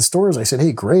went into the stores. I said,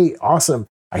 hey, great, awesome.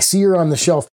 I see you're on the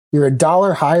shelf. You're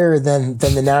 $1 higher than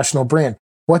the national brand.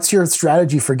 What's your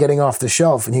strategy for getting off the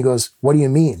shelf? And he goes, what do you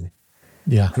mean?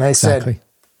 Yeah, and I said,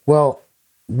 well,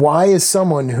 why is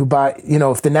someone who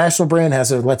if the national brand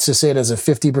has let's just say it has a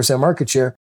 50% market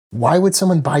share, why would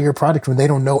someone buy your product when they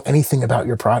don't know anything about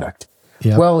your product?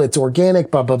 Yep. Well, it's organic,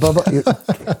 blah, blah, blah,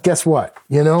 blah. Guess what?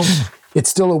 You know, it's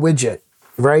still a widget,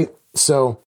 right?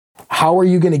 So how are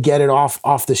you going to get it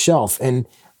off the shelf? And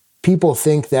people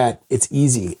think that it's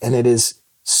easy, and it is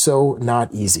so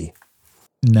not easy.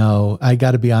 No, I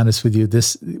got to be honest with you.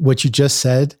 What you just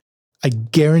said, I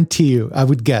guarantee you, I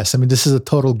would guess, I mean, this is a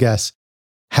total guess,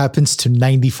 happens to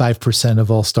 95% of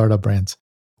all startup brands,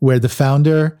 where the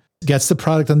founder gets the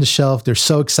product on the shelf. They're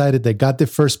so excited. They got their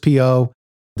first PO.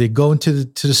 They go into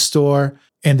the store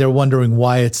and they're wondering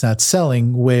why it's not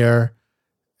selling. Where,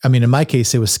 I mean, in my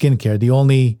case, it was skincare. The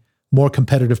only more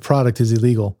competitive product is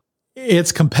illegal.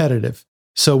 It's competitive.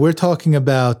 So we're talking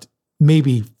about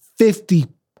maybe 50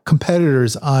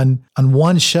 competitors on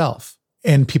one shelf.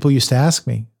 And people used to ask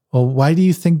me, well, why do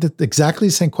you think that, exactly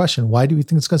the same question? Why do you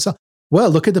think it's going to sell? Well,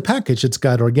 look at the package. It's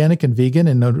got organic and vegan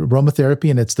and aromatherapy,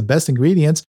 and it's the best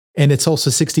ingredients. And it's also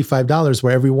 $65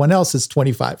 where everyone else is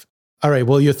 $25. All right,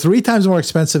 well, you're 3 times more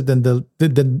expensive than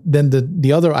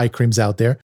the other eye creams out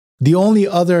there. The only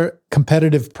other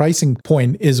competitive pricing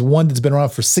point is one that's been around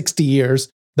for 60 years,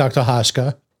 Dr.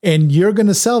 Hashka. And you're going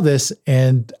to sell this,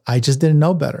 and I just didn't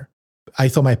know better. I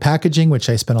thought my packaging, which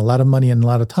I spent a lot of money and a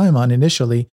lot of time on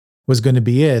initially, was going to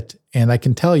be it. And I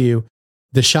can tell you,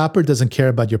 the shopper doesn't care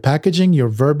about your packaging, your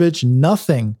verbiage,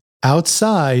 nothing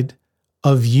outside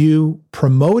of you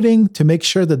promoting to make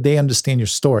sure that they understand your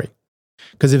story.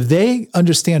 Because if they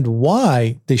understand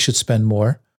why they should spend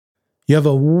more, you have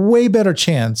a way better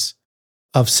chance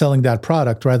of selling that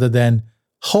product rather than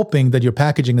hoping that your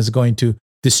packaging is going to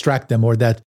distract them, or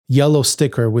that yellow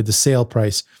sticker with the sale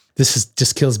price.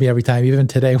 Just kills me every time, even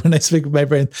today when I speak with my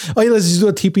friend. Oh, yeah, let's just do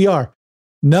a TPR.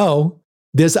 No,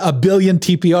 there's a billion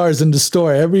TPRs in the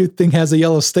store. Everything has a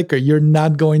yellow sticker. You're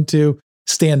not going to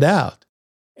stand out.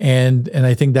 And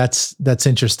I think that's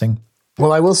interesting.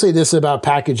 Well, I will say this about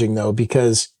packaging though,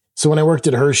 because so when I worked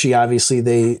at Hershey, obviously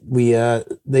there's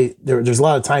a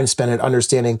lot of time spent at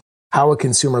understanding how a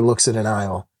consumer looks at an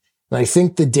aisle. And I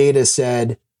think the data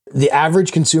said the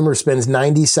average consumer spends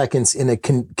 90 seconds in a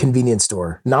convenience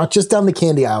store, not just down the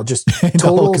candy aisle, just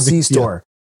total C-store. Yeah.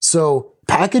 So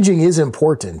packaging is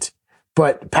important,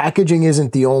 but packaging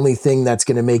isn't the only thing that's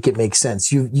going to make it make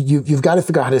sense. You've got to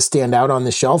figure out how to stand out on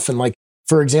the shelf. And like,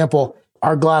 for example,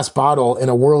 our glass bottle in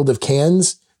a world of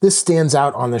cans, this stands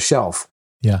out on the shelf.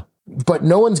 Yeah. But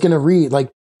no one's going to read, like,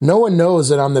 no one knows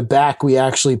that on the back, we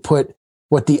actually put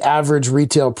what the average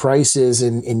retail price is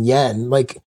in yen.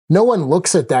 Like, no one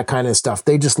looks at that kind of stuff.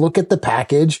 They just look at the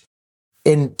package.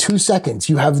 In 2 seconds.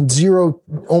 You have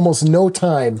almost no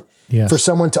time for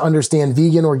someone to understand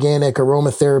vegan, organic,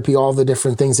 aromatherapy, all the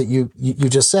different things that you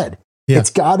just said. Yeah.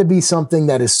 It's got to be something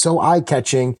that is so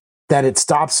eye-catching that it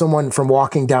stops someone from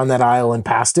walking down that aisle and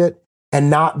past it, and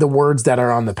not the words that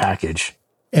are on the package.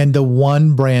 And the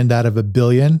one brand out of a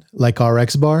billion, like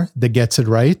RX Bar, that gets it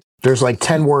right. There's like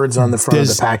 10 words on the front of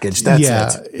the package.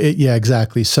 That's it. Yeah,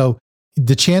 exactly. So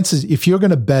the chances, if you're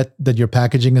going to bet that your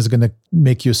packaging is going to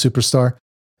make you a superstar,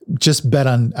 just bet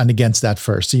on against that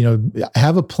first. You know,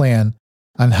 have a plan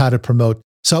on how to promote.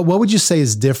 So what would you say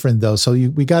is different though? So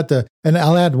we got and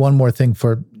I'll add one more thing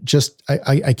for just,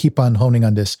 I keep on honing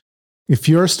on this. If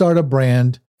you're a startup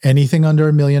brand, anything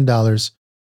under $1 million,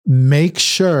 make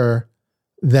sure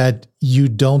that you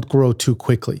don't grow too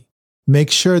quickly. Make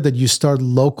sure that you start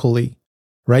locally,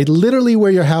 right? Literally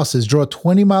where your house is, draw a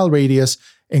 20-mile radius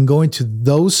and go into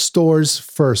those stores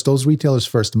first, those retailers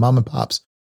first, the mom and pops,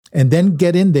 and then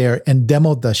get in there and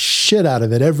demo the shit out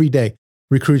of it every day.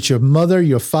 Recruit your mother,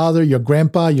 your father, your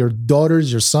grandpa, your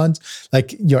daughters, your sons,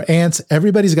 like your aunts.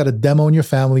 Everybody's got a demo in your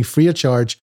family free of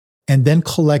charge, and then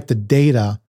collect the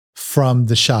data from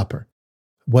the shopper.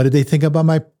 What did they think about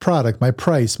my product, my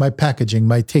price, my packaging,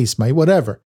 my taste, my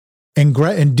whatever? And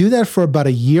do that for about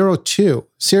a year or two,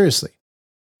 seriously.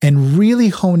 And really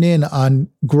hone in on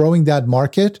growing that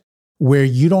market where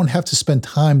you don't have to spend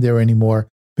time there anymore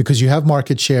because you have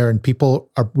market share and people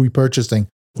are repurchasing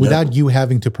without you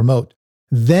having to promote.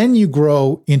 Then you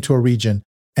grow into a region,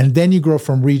 and then you grow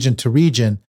from region to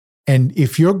region. And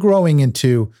if you're growing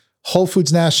into Whole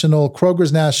Foods National,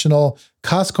 Kroger's National,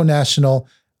 Costco National,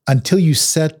 until you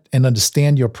set and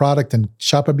understand your product and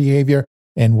shopper behavior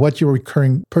and what your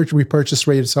recurring repurchase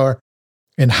rates are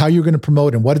and how you're going to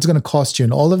promote and what it's going to cost you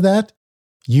and all of that,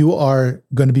 you are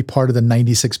going to be part of the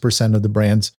 96% of the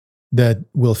brands that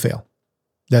will fail.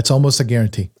 That's almost a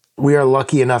guarantee. We are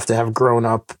lucky enough to have grown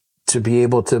up to be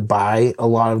able to buy a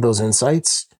lot of those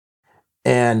insights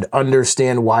and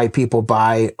understand why people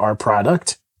buy our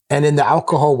product. And in the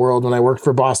alcohol world, when I worked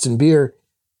for Boston Beer,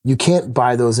 you can't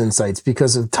buy those insights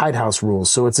because of Tide House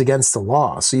rules. So it's against the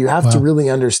law. So you have to really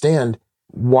understand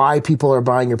why people are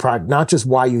buying your product, not just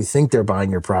why you think they're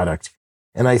buying your product.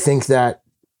 And I think that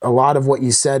a lot of what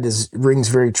you said rings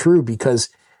very true, because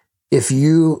if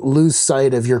you lose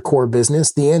sight of your core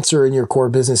business, the answer in your core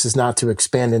business is not to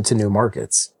expand into new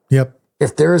markets. Yep.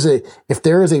 If there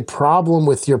is a problem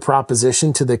with your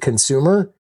proposition to the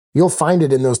consumer, you'll find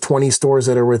it in those 20 stores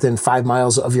that are within 5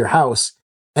 miles of your house.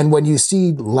 And when you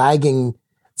see lagging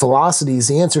velocities,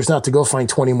 the answer is not to go find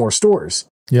 20 more stores.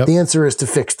 Yep. The answer is to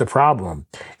fix the problem.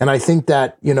 And I think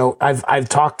that, I've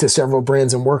talked to several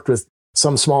brands and worked with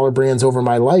some smaller brands over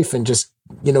my life and just,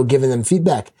 giving them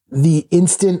feedback. The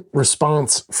instant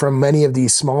response from many of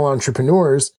these small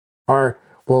entrepreneurs are,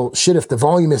 well, shit, if the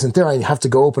volume isn't there, I have to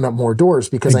go open up more doors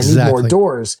because I need more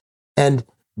doors. And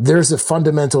there's a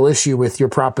fundamental issue with your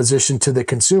proposition to the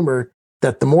consumer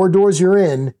that the more doors you're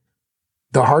in,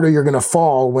 the harder you're going to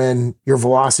fall when your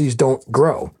velocities don't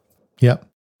grow. Yep.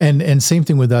 And same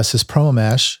thing with us as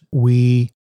PromoMash.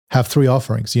 We have 3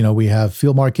 offerings. We have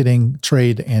field marketing,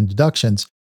 trade, and deductions.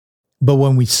 But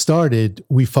when we started,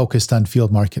 we focused on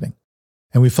field marketing.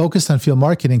 And we focused on field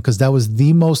marketing because that was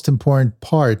the most important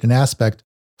part and aspect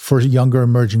for younger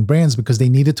emerging brands, because they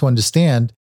needed to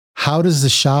understand, how does the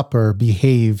shopper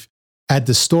behave at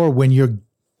the store when you're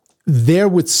there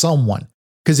with someone?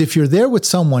 Because if you're there with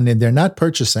someone and they're not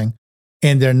purchasing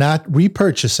and they're not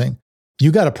repurchasing,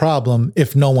 you got a problem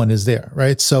if no one is there,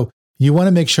 right? So you want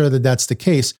to make sure that that's the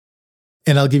case.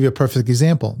 And I'll give you a perfect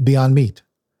example, Beyond Meat.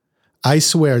 I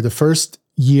swear the first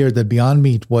year that Beyond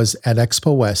Meat was at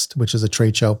Expo West, which is a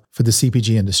trade show for the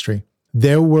CPG industry,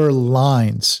 there were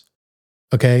lines,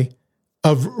 okay,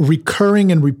 of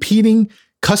recurring and repeating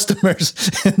customers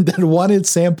that wanted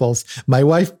samples, my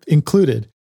wife included,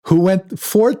 who went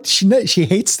for, she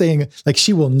hates staying, like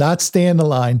she will not stay in the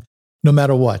line no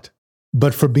matter what.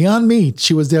 But for Beyond Meat,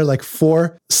 she was there like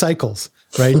 4 cycles,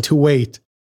 right, to wait.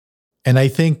 And I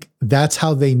think that's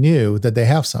how they knew that they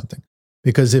have something.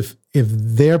 Because if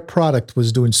their product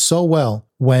was doing so well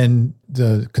when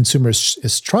the consumer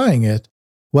is trying it,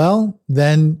 well,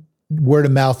 then word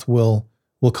of mouth will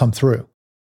come through.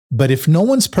 But if no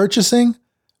one's purchasing,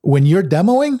 when you're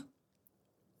demoing,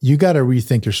 you got to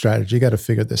rethink your strategy. You got to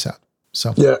figure this out.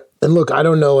 So yeah, and look, I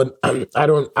don't know, and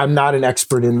I'm not an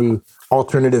expert in the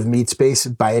alternative meat space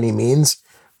by any means.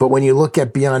 But when you look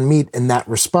at Beyond Meat and that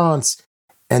response,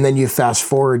 and then you fast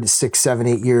forward 6, 7,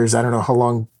 8 years, I don't know how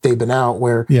long they've been out,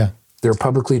 where they're a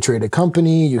publicly traded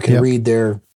company. You can read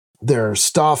their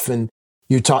stuff, and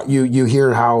you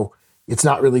hear how it's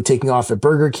not really taking off at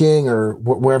Burger King or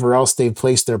wherever else they've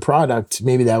placed their product.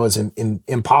 Maybe that was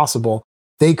impossible.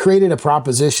 They created a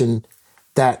proposition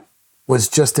that was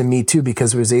just a Me Too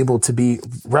because it was able to be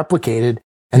replicated.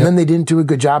 And then they didn't do a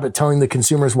good job at telling the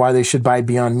consumers why they should buy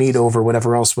Beyond Meat over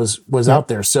whatever else was out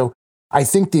there. So I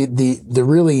think the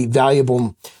really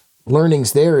valuable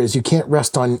learnings there is you can't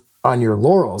rest on your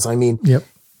laurels. I mean,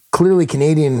 clearly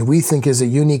Canadian, we think, is a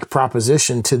unique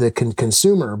proposition to the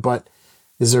consumer, but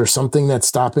is there something that's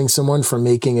stopping someone from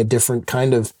making a different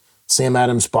kind of Sam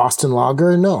Adams Boston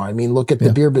Lager? No. I mean, look at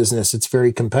the beer business. It's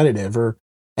very competitive. Or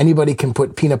anybody can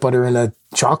put peanut butter in a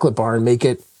chocolate bar and make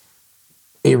it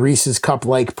a Reese's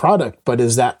Cup-like product. But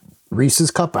is that Reese's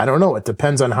Cup? I don't know. It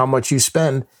depends on how much you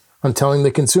spend on telling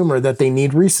the consumer that they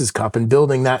need Reese's Cup and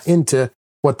building that into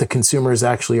what the consumers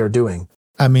actually are doing.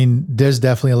 I mean, there's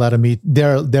definitely a lot of meat.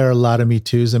 There are a lot of Me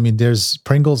Too's. I mean, there's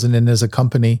Pringles, and then there's a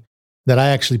company that I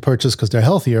actually purchased because they're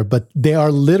healthier, but they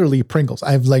are literally Pringles.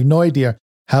 I have like no idea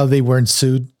how they weren't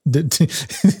sued.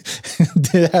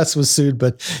 The ass was sued,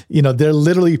 but they're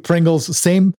literally Pringles,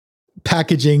 same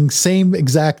packaging, same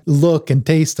exact look and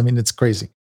taste. I mean, it's crazy.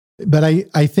 But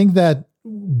I think that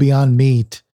Beyond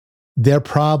Meat, their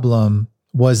problem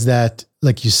was that,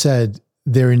 like you said,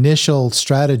 their initial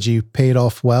strategy paid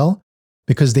off well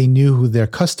because they knew who their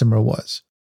customer was.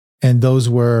 And those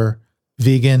were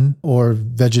vegan or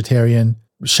vegetarian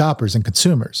shoppers and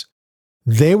consumers.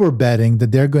 They were betting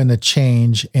that they're going to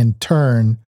change and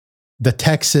turn the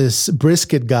Texas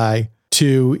brisket guy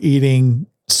to eating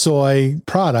soy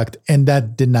product. And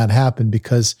that did not happen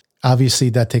because obviously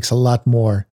that takes a lot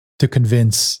more to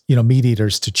convince, meat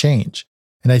eaters to change.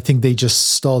 And I think they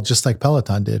just stalled just like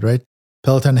Peloton did, right?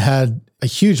 Peloton had a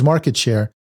huge market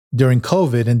share during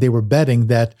COVID, and they were betting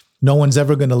that no one's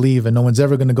ever going to leave and no one's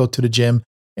ever going to go to the gym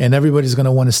and everybody's going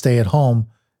to want to stay at home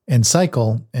and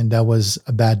cycle. And that was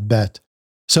a bad bet.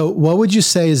 So what would you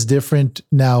say is different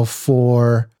now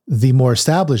for the more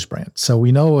established brand? So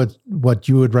we know what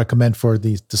you would recommend for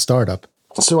the startup.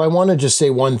 So I want to just say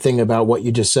one thing about what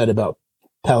you just said about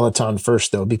Peloton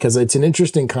first, though, because it's an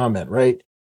interesting comment, right?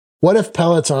 What if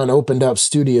Peloton opened up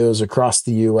studios across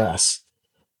the US,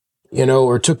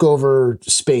 or took over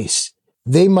space?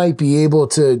 They might be able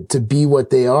to be what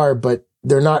they are, but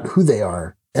they're not who they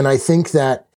are. And I think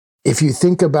that if you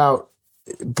think about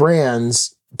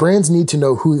brands need to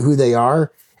know who they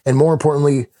are, and more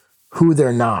importantly, who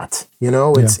they're not.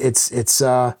 It's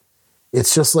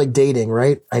just like dating,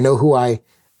 right? I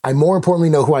more importantly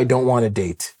know who I don't want to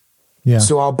date. Yeah.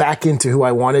 So I'll back into who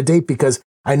I want to date because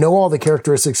I know all the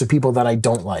characteristics of people that I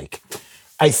don't like.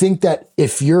 I think that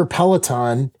if you're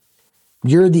Peloton,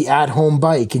 you're the at-home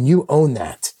bike and you own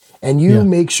that. And you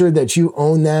make sure that you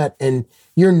own that, and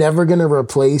you're never going to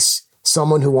replace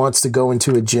someone who wants to go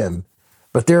into a gym.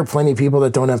 But there are plenty of people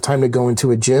that don't have time to go into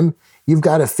a gym. You've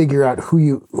got to figure out who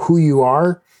you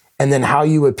are and then how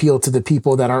you appeal to the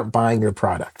people that aren't buying your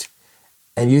product.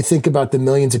 And you think about the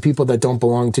millions of people that don't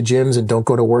belong to gyms and don't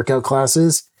go to workout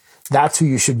classes. That's who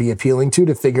you should be appealing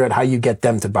to figure out how you get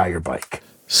them to buy your bike.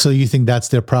 So you think that's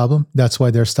their problem? That's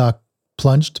why their stock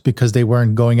plunged, because they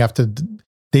weren't going after...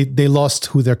 They lost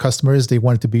who their customer is. They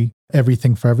wanted to be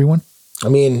everything for everyone. I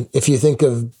mean, if you think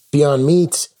of Beyond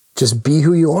Meat, just be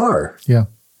who you are. Yeah.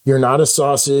 You're not a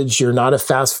sausage. You're not a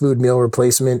fast food meal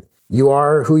replacement. You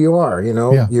are who you are, you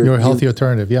know? Yeah, you're a healthy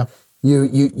alternative, yeah.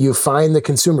 You find the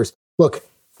consumers. Look,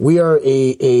 we are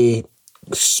a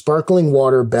sparkling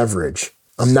water beverage.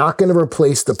 I'm not going to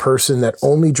replace the person that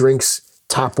only drinks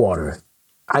tap water.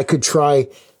 I could try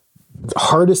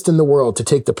hardest in the world to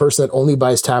take the person that only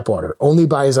buys tap water, only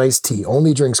buys iced tea,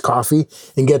 only drinks coffee,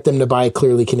 and get them to buy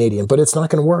Clearly Canadian, but it's not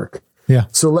going to work. Yeah.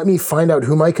 So let me find out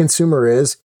who my consumer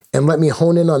is, and let me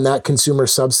hone in on that consumer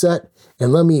subset,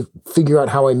 and let me figure out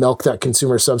how I milk that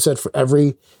consumer subset for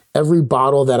every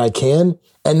bottle that I can,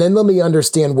 and then let me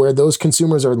understand where those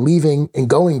consumers are leaving and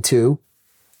going to,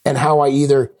 and how I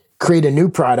either create a new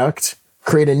product,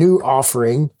 create a new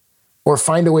offering, or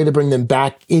find a way to bring them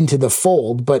back into the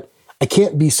fold. But I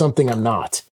can't be something I'm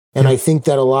not. And I think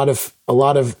that a lot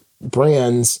of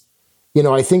brands, you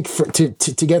know, I think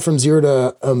to get from 0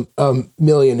 to a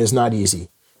million is not easy,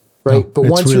 right? No, but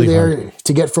once really you're there, hard.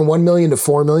 to get from 1 million to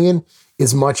 4 million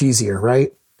is much easier,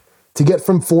 right? To get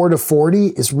from 4 to 40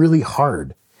 is really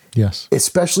hard. Yes.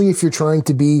 Especially if you're trying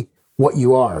to be what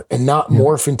you are and not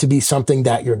morph into be something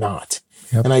that you're not.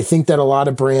 Yep. And I think that a lot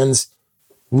of brands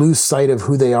lose sight of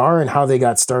who they are and how they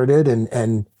got started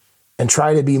and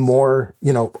try to be more,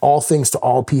 you know, all things to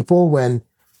all people, when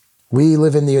we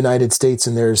live in the United States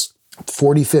and there's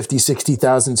 40, 50,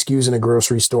 60,000 SKUs in a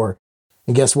grocery store.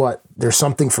 And guess what? There's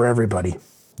something for everybody.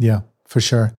 Yeah, for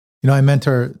sure. You know, I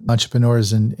mentor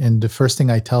entrepreneurs, and the first thing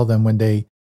I tell them when they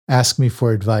ask me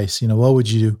for advice, you know, what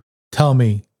would you tell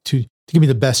me to give me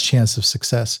the best chance of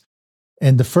success?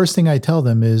 And the first thing I tell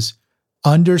them is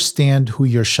understand who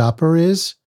your shopper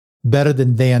is better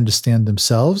than they understand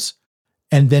themselves,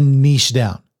 and then niche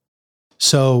down.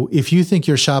 So if you think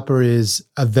your shopper is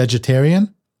a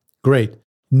vegetarian, great.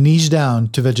 Niche down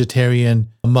to vegetarian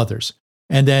mothers,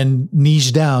 and then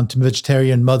niche down to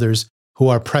vegetarian mothers who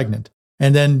are pregnant,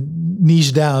 and then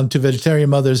niche down to vegetarian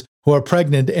mothers who are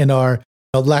pregnant and are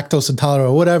lactose intolerant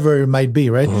or whatever it might be,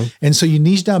 right? Mm-hmm. And so you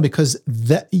niche down because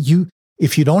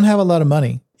if you don't have a lot of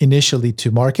money initially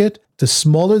to market, the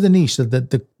smaller the niche,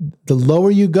 the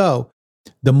lower you go,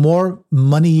 the more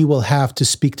money you will have to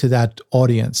speak to that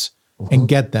audience and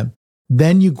get them.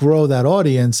 Then you grow that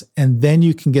audience, and then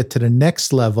you can get to the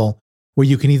next level where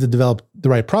you can either develop the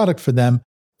right product for them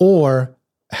or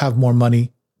have more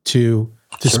money to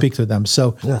speak to them.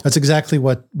 So that's exactly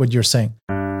what you're saying.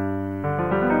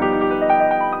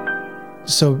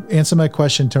 So answer my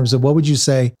question in terms of what would you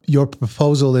say your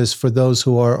proposal is for those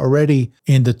who are already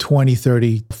in the 20,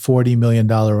 30, $40 million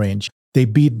range? They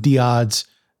beat the odds.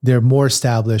 They're more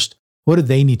established. What do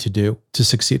they need to do to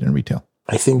succeed in retail?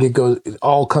 I think it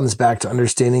all comes back to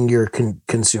understanding your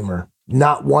consumer.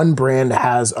 Not one brand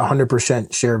has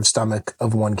 100% share of stomach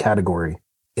of one category.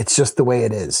 It's just the way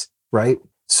it is, right?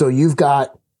 So you've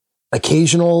got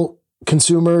occasional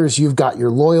consumers, you've got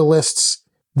your loyalists.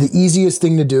 The easiest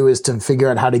thing to do is to figure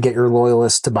out how to get your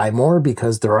loyalists to buy more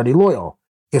because they're already loyal.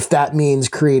 If that means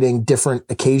creating different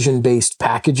occasion-based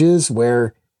packages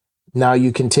where now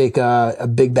you can take a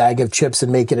big bag of chips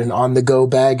and make it an on-the-go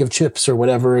bag of chips or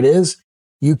whatever it is,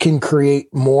 you can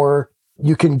create more,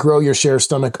 you can grow your share of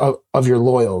stomach of your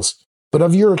loyals. But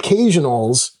of your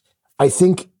occasionals, I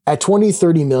think at 20,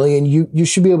 30 million, you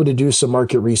should be able to do some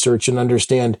market research and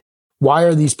understand, why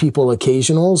are these people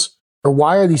occasionals, or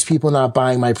why are these people not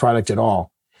buying my product at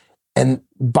all? And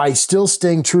by still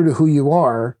staying true to who you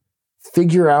are,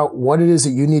 figure out what it is that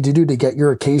you need to do to get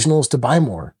your occasionals to buy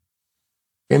more.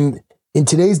 And in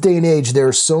today's day and age, there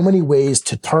are so many ways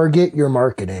to target your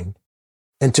marketing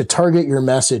and to target your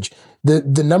message. The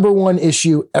number one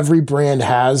issue every brand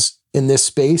has in this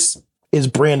space is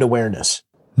brand awareness.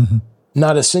 Mm-hmm.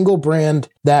 Not a single brand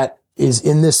that is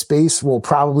in this space will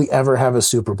probably ever have a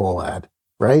Super Bowl ad,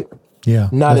 right? Yeah.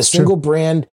 Not a single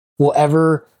brand will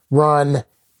ever run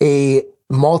a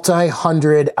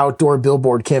multi-hundred outdoor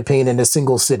billboard campaign in a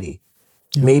single city.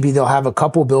 Yeah. Maybe they'll have a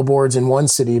couple billboards in one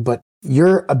city, but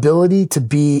your ability to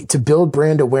build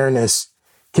brand awareness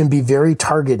can be very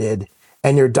targeted,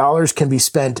 and your dollars can be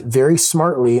spent very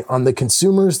smartly on the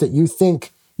consumers that you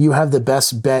think you have the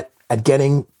best bet at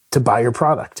getting to buy your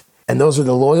product. And those are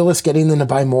the loyalists, getting them to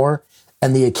buy more,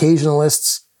 and the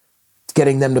occasionalists,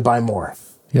 getting them to buy more.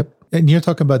 Yep. And you're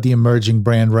talking about the emerging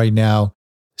brand right now,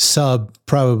 sub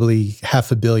probably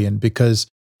 $500 million, because,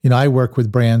 I work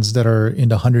with brands that are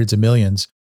into hundreds of millions,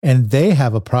 and they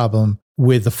have a problem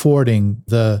with affording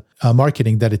the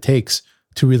marketing that it takes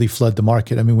to really flood the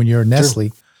market. I mean, when you're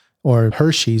Nestle or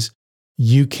Hershey's,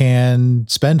 you can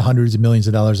spend hundreds of millions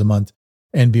of dollars a month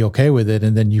and be okay with it,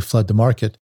 and then you flood the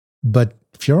market. But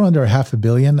if you're under $500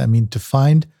 million, I mean, to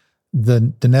find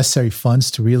the necessary funds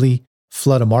to really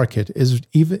flood a market is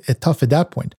even tough at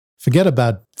that point. Forget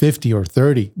about 50 or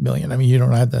 30 million. I mean, you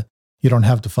don't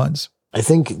have the funds. I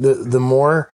think the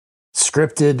more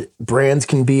scripted brands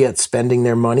can be at spending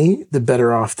their money, the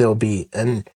better off they'll be.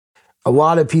 And a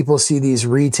lot of people see these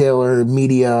retailer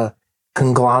media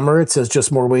conglomerates as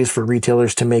just more ways for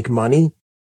retailers to make money.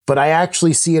 But I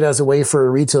actually see it as a way for a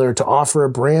retailer to offer a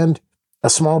brand, a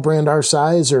small brand our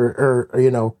size or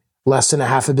less than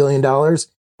 $500 million,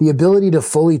 the ability to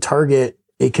fully target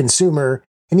a consumer.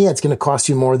 And yeah, it's going to cost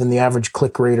you more than the average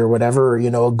click rate or whatever,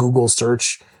 a Google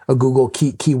search, a Google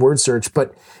keyword search,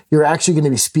 but you're actually going to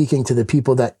be speaking to the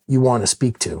people that you want to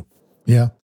speak to. Yeah.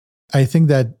 I think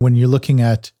that when you're looking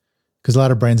at, because a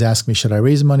lot of brands ask me, should I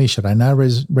raise money? Should I not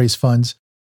raise funds?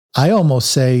 I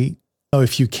almost say, oh,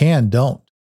 if you can, don't.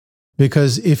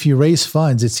 Because if you raise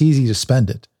funds, it's easy to spend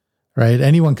it, right?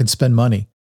 Anyone can spend money,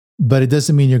 but it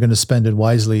doesn't mean you're going to spend it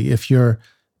wisely. If you're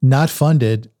not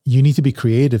funded, you need to be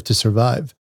creative to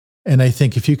survive. And I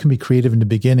think if you can be creative in the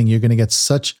beginning, you're going to get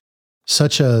such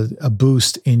a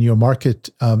boost in your market,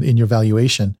 in your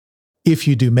valuation, if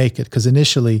you do make it. Because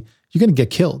initially, you're going to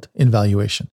get killed in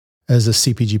valuation as a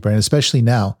CPG brand, especially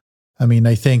now. I mean,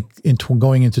 I think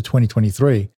going into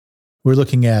 2023, we're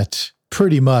looking at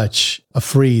pretty much a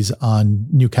freeze on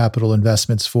new capital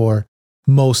investments for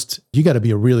most. You got to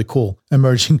be a really cool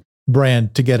emerging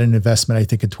brand to get an investment, I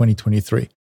think, in 2023.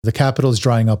 The capital is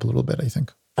drying up a little bit, I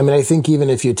think. I mean, I think even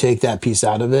if you take that piece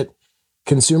out of it,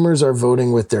 consumers are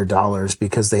voting with their dollars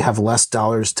because they have less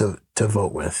dollars to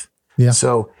vote with. Yeah.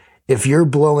 So if you're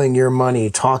blowing your money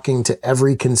talking to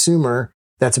every consumer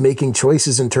that's making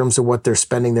choices in terms of what they're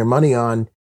spending their money on,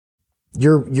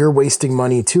 you're wasting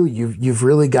money too. You've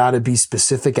really got to be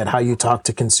specific at how you talk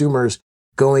to consumers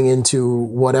going into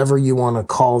whatever you want to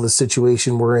call the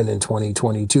situation we're in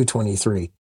 2022,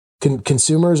 23.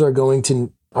 Consumers are going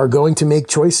to make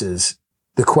choices.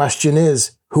 The question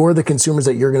is, who are the consumers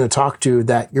that you're going to talk to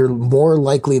that you're more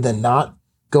likely than not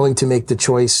going to make the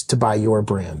choice to buy your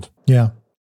brand? Yeah.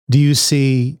 Do you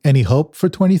see any hope for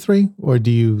 23, or do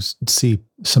you see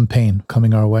some pain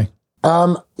coming our way?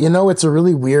 It's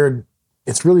really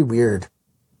weird,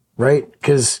 right?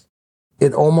 Because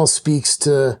it almost speaks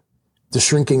to the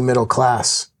shrinking middle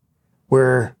class,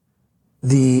 where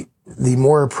the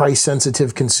more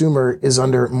price-sensitive consumer is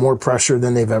under more pressure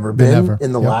than they've ever been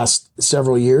in the last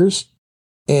several years.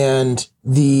 And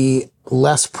the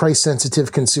less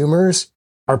price-sensitive consumers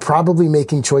are probably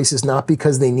making choices not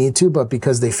because they need to, but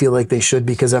because they feel like they should,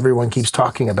 because everyone keeps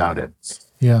talking about it.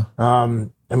 Yeah. I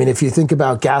mean, if you think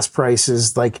about gas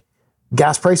prices,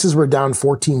 gas prices were down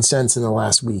 14 cents in the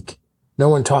last week. No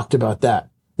one talked about that.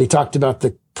 They talked about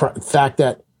the fact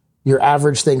that your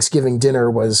average Thanksgiving dinner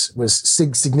was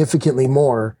significantly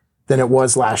more than it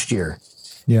was last year.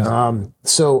 Yeah.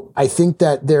 So I think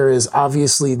that there is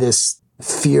obviously this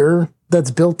fear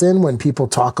that's built in when people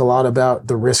talk a lot about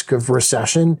the risk of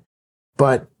recession.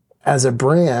 But as a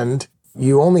brand,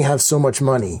 you only have so much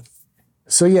money.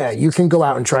 So yeah, you can go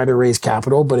out and try to raise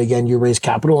capital, but again, you raise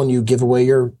capital and you give away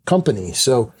your company.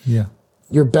 So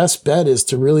your best bet is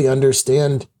to really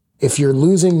understand if you're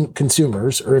losing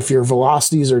consumers or if your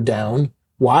velocities are down,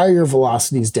 why are your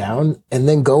velocities down? And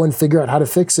then go and figure out how to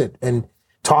fix it and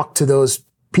talk to those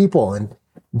people and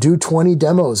do 20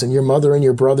 demos, and your mother and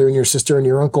your brother and your sister and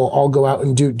your uncle all go out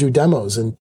and do demos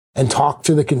and talk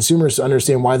to the consumers to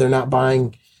understand why they're not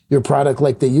buying your product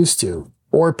like they used to,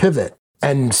 or pivot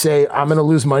and say, I'm going to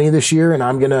lose money this year and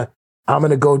I'm going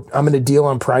to deal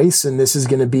on price. And this is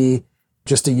going to be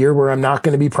just a year where I'm not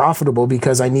going to be profitable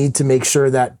because I need to make sure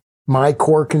that my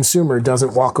core consumer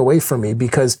doesn't walk away from me,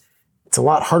 because it's a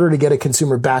lot harder to get a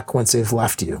consumer back once they've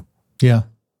left you. Yeah.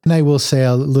 And I will say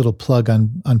a little plug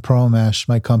on ProMash,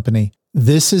 my company.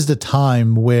 This is the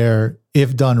time where,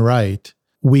 if done right,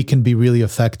 we can be really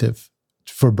effective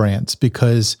for brands,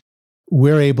 because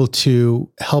we're able to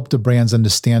help the brands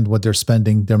understand what they're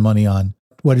spending their money on,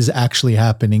 what is actually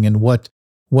happening, and what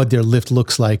their lift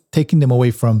looks like, taking them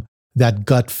away from that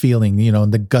gut feeling,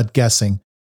 the gut guessing,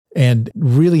 and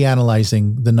really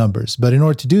analyzing the numbers. But in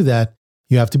order to do that,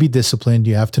 you have to be disciplined.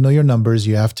 You have to know your numbers.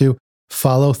 You have to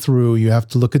follow through. You have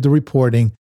to look at the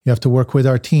reporting. You have to work with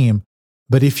our team.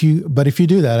 But if you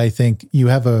do that, I think you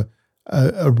have a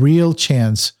real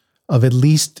chance of at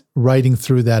least riding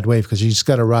through that wave, because you just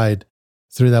got to ride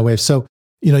through that wave. So,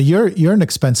 you're an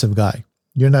expensive guy.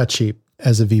 You're not cheap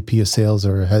as a VP of sales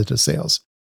or a head of sales.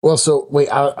 Well, so wait,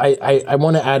 I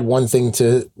want to add one thing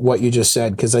to what you just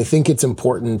said, because I think it's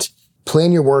important.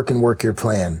 Plan your work and work your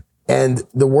plan. And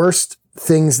the worst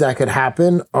things that could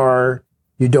happen are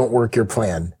you don't work your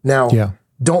plan. Now,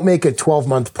 don't make a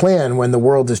 12-month plan when the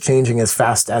world is changing as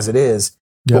fast as it is.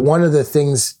 Yep. But one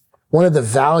of the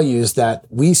values that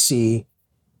we see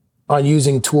on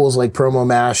using tools like Promo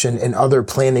Mash and other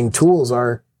planning tools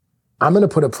are, I'm going to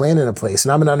put a plan into place,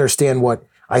 and I'm going to understand what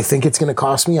I think it's going to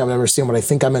cost me. I'm going to understand what I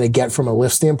think I'm going to get from a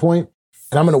lift standpoint,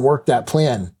 and I'm going to work that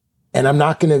plan. And I'm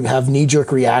not going to have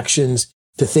knee-jerk reactions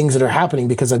to things that are happening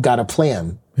because I've got a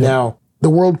plan. Yeah. Now, the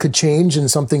world could change and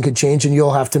something could change and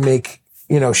you'll have to make,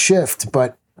 shift.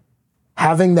 But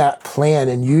having that plan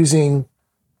and using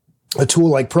a tool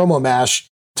like Promo Mash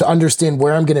to understand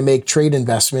where I'm going to make trade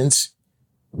investments,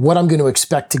 what I'm going to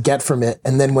expect to get from it,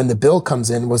 and then when the bill comes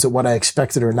in, was it what I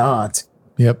expected or not?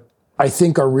 Yep. I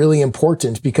think are really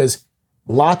important, because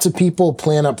lots of people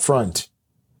plan up front.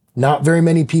 Not very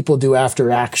many people do after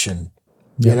action.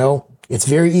 Yep. It's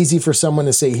very easy for someone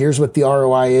to say, here's what the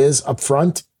ROI is up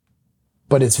front,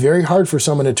 but it's very hard for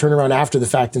someone to turn around after the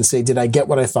fact and say, did I get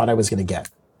what I thought I was going to get?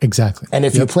 Exactly. And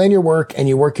if you plan your work and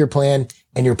you work your plan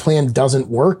and your plan doesn't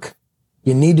work,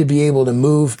 you need to be able to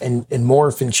move and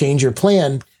morph and change your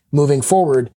plan moving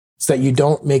forward so that you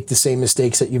don't make the same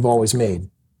mistakes that you've always made.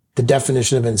 The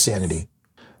definition of insanity.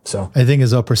 So I think,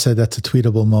 as Oprah said, that's a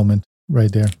tweetable moment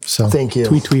right there. So thank you.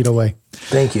 Tweet away.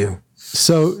 Thank you.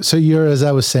 So you're, as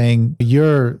I was saying,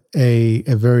 you're a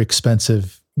very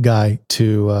expensive guy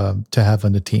to have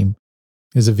on the team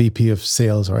as a VP of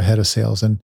sales or a head of sales.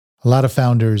 And a lot of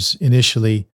founders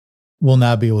initially will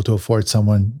not be able to afford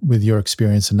someone with your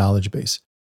experience and knowledge base.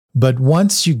 But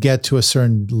once you get to a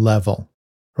certain level,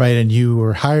 right, and you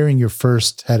are hiring your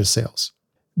first head of sales,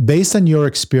 based on your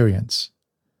experience,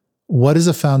 what is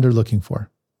a founder looking for?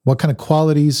 What kind of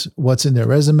qualities? What's in their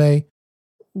resume?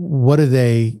 What do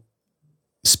they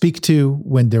speak to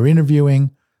when they're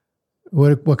interviewing?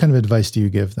 What kind of advice do you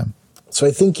give them? So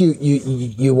I think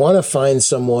you want to find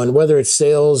someone, whether it's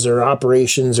sales or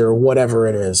operations or whatever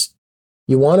it is,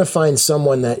 you want to find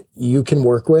someone that you can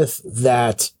work with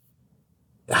that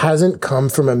hasn't come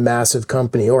from a massive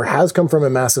company, or has come from a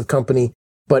massive company,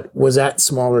 but was at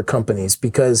smaller companies.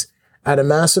 Because at a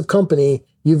massive company,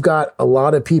 you've got a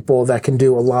lot of people that can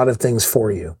do a lot of things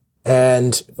for you.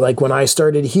 And like when I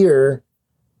started here,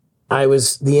 I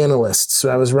was the analyst. So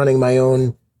I was running my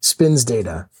own spins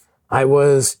data. I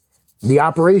was the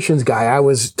operations guy. I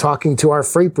was talking to our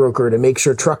freight broker to make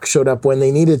sure trucks showed up when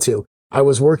they needed to. I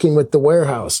was working with the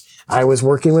warehouse. I was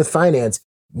working with finance.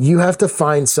 You have to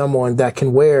find someone that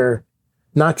can wear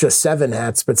not just 7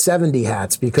 hats, but 70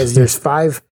 hats, because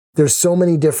there's so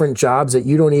many different jobs that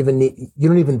you don't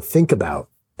even think about.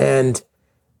 And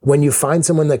when you find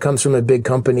someone that comes from a big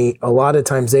company, a lot of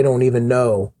times they don't even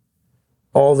know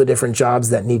all the different jobs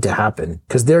that need to happen,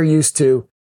 because they're used to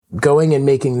going and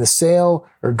making the sale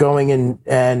or going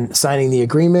and signing the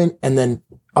agreement, and then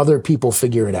other people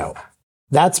figure it out.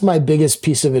 That's my biggest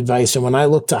piece of advice. And when I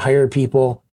look to hire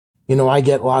people, I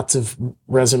get lots of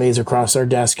resumes across our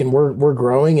desk, and we're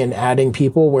growing and adding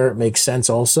people where it makes sense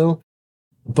also.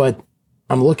 But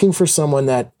I'm looking for someone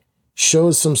that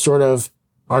shows some sort of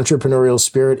entrepreneurial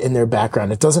spirit in their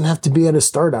background. It doesn't have to be at a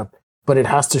startup, but it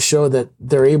has to show that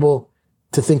they're able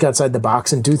to think outside the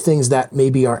box and do things that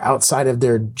maybe are outside of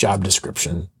their job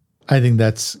description. I think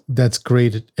that's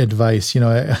great advice.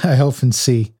 I often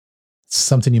see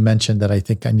something you mentioned that I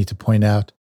think I need to point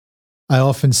out. I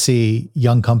often see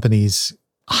young companies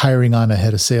hiring on a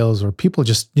head of sales, or people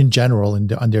just in general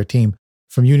on their team,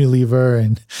 from Unilever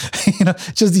and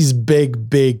just these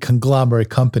big conglomerate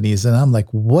companies. And I'm like,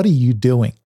 what are you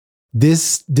doing?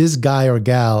 This guy or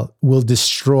gal will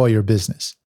destroy your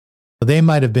business. They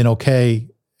might have been okay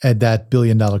at that $1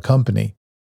 billion company,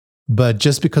 but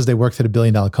just because they worked at a $1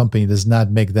 billion company does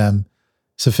not make them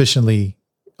sufficiently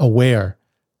aware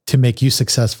to make you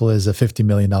successful as a $50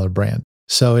 million brand.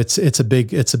 So it's a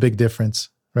big difference,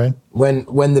 right?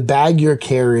 When the bag you're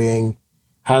carrying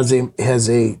has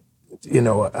a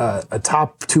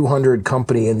top 200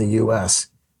 company in the US,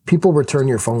 people return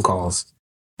your phone calls.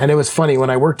 And it was funny when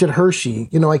I worked at Hershey.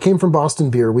 I came from Boston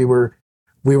Beer. We were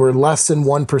less than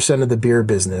 1% of the beer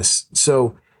business.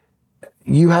 So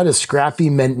you had a scrappy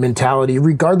mentality,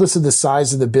 regardless of the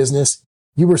size of the business.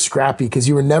 You were scrappy because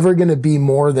you were never going to be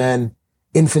more than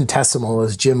infinitesimal,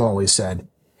 as Jim always said.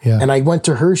 Yeah. And I went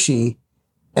to Hershey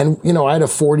and, I had a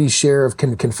 40 share of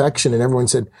confection and everyone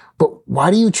said, but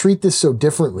why do you treat this so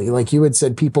differently? Like you had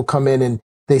said, people come in and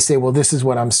they say, well, this is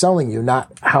what I'm selling you,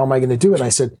 not how am I going to do it? And I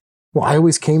said, well, I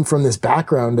always came from this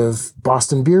background of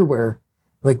Boston beer where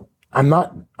like,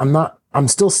 I'm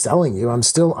still selling you. I'm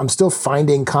still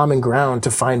finding common ground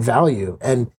to find value.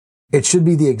 And it should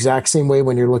be the exact same way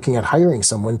when you're looking at hiring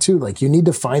someone too. Like you need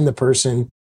to find the person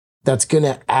that's going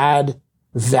to add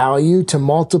value to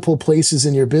multiple places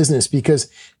in your business, because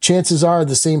chances are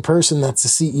the same person that's the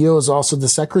CEO is also the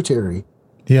secretary.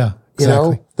 Yeah,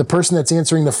 exactly. The person that's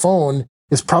answering the phone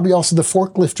is probably also the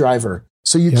forklift driver.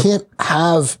 So you can't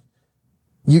have,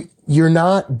 you're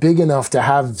not big enough to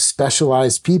have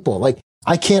specialized people. Like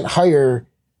I can't hire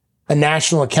a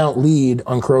national account lead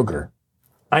on Kroger.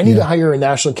 I need to hire a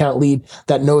national account lead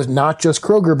that knows not just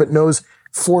Kroger, but knows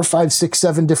 4, 5, 6,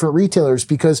 7 different retailers,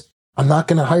 because I'm not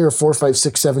going to hire 4, 5,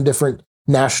 6, 7 different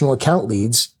national account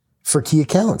leads for key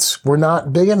accounts. We're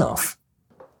not big enough.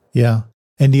 Yeah.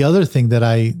 And the other thing that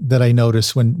I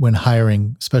notice when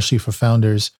hiring, especially for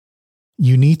founders,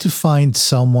 you need to find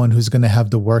someone who's going to have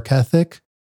the work ethic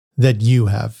that you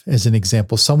have. As an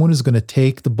example, someone who's going to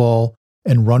take the ball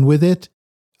and run with it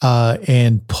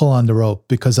and pull on the rope,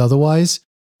 because otherwise,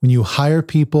 when you hire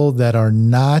people that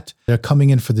they're coming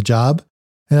in for the job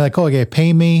and they're like, oh, okay,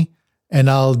 pay me and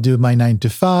I'll do my 9 to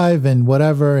 5 and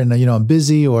whatever. And, I'm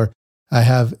busy, or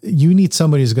you need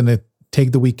somebody who's going to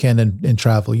take the weekend and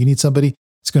travel. You need somebody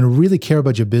that's going to really care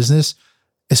about your business,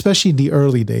 especially in the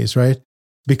early days, right?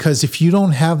 Because if you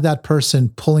don't have that person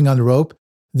pulling on the rope,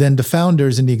 then the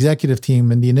founders and the executive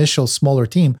team and the initial smaller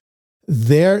team,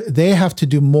 they have to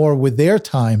do more with their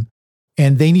time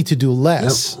and they need to do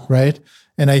less, right?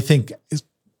 And I think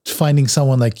finding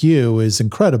someone like you is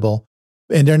incredible.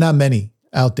 And there are not many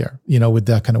out there, with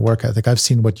that kind of work ethic. I've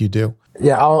seen what you do.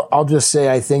 Yeah, I'll just say,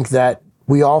 I think that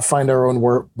we all find our own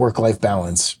work-life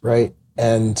balance, right?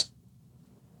 And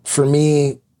for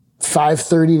me,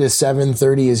 5:30 to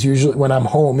 7:30 is usually when I'm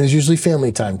home, is usually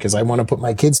family time, because I want to put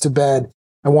my kids to bed.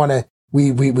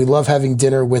 We love having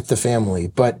dinner with the family.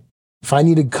 But if I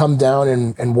need to come down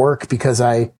and work because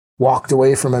I walked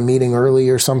away from a meeting early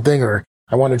or something, or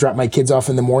I want to drop my kids off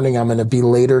in the morning, I'm going to be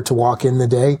later to walk in the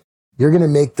day. You're going to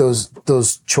make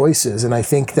those choices. And I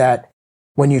think that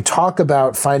when you talk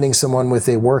about finding someone with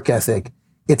a work ethic,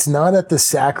 it's not at the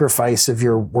sacrifice of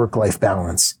your work-life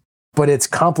balance, but it's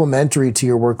complementary to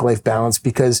your work-life balance,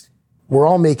 because we're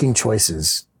all making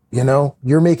choices.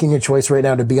 You're making a choice right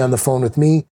now to be on the phone with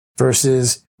me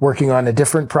versus working on a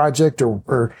different project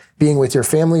or being with your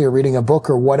family or reading a book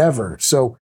or whatever.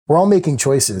 So we're all making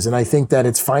choices. And I think that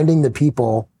it's finding the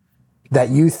people that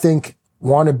you think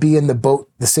want to be in the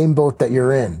same boat that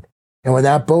you're in. And when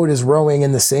that boat is rowing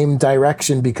in the same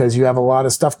direction because you have a lot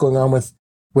of stuff going on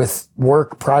with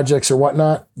work projects or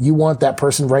whatnot, you want that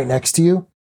person right next to you.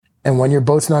 And when your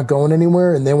boat's not going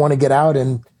anywhere and they want to get out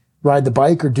and ride the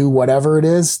bike or do whatever it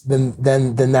is, then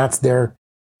that's their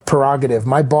prerogative.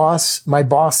 My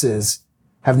bosses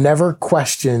have never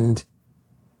questioned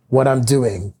what I'm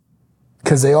doing,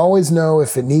 because they always know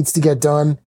if it needs to get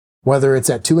done, whether it's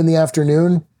at 2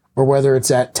 p.m. or whether it's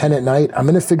at 10 p.m, I'm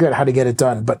going to figure out how to get it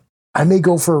done. But I may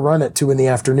go for a run at 2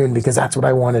 p.m. because that's what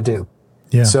I want to do.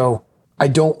 Yeah. So I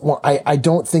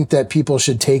don't think that people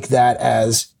should take that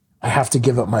as I have to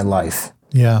give up my life.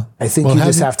 Yeah. I think you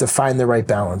just have to find the right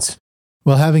balance.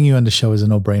 Well, having you on the show is a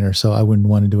no-brainer, so I wouldn't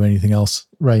want to do anything else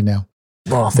right now.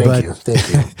 Well, thank you.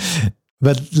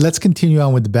 But let's continue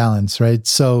on with the balance, right?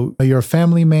 So you're a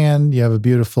family man, you have a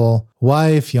beautiful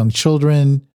wife, young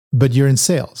children, but you're in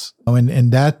sales.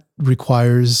 And that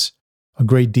requires a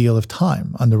great deal of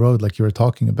time on the road, like you were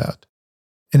talking about.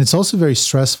 And it's also very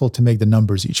stressful to make the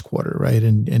numbers each quarter, right?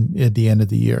 And at the end of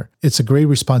the year, it's a great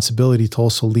responsibility to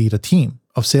also lead a team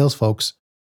of sales folks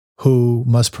who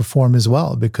must perform as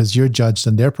well, because you're judged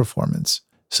on their performance.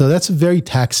 So that's very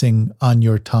taxing on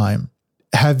your time.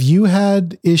 Have you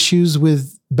had issues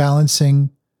with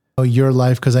balancing your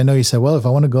life? Because I know you said, well, if I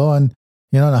want to go on,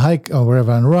 on a hike or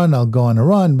wherever on a run, I'll go on a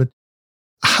run. But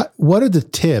what are the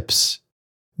tips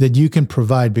that you can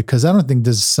provide? Because I don't think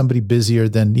there's somebody busier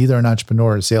than either an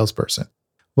entrepreneur or a salesperson.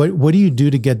 What do you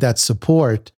do to get that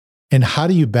support? And how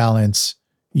do you balance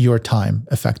your time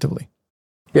effectively?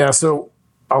 Yeah, so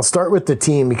I'll start with the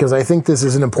team, because I think this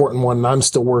is an important one and I'm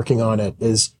still working on it.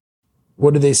 Is,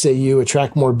 what do they say? You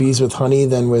attract more bees with honey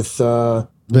than with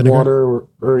water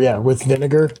or with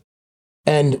vinegar.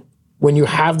 And when you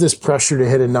have this pressure to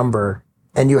hit a number,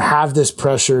 and you have this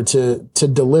pressure to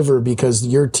deliver because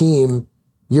your team,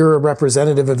 you're a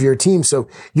representative of your team. So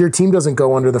your team doesn't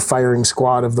go under the firing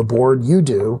squad of the board. You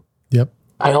do. Yep.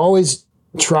 I always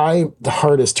try the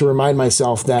hardest to remind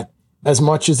myself that as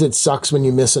much as it sucks when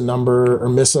you miss a number or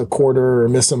miss a quarter or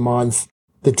miss a month,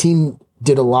 the team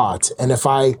did a lot. And if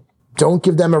I don't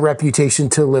give them a reputation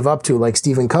to live up to, like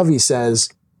Stephen Covey says,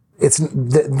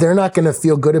 they're not going to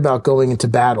feel good about going into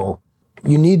battle.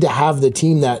 You need to have the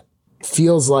team that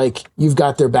feels like you've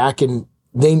got their back and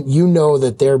you know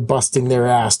that they're busting their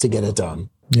ass to get it done.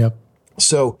 Yep.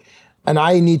 So, and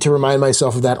I need to remind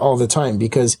myself of that all the time,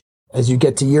 because as you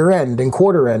get to year end and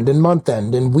quarter end and month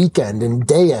end and weekend and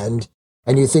day end,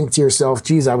 and you think to yourself,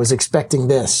 geez, I was expecting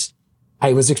this.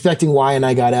 I was expecting Y and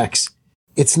I got X.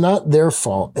 It's not their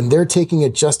fault. And they're taking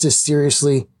it just as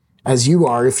seriously as you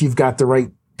are if you've got the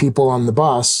right people on the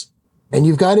bus. And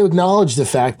you've got to acknowledge the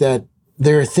fact that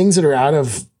there are things that are out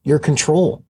of your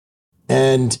control.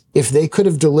 And if they could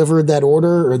have delivered that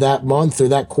order or that month or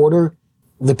that quarter,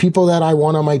 the people that I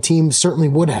want on my team certainly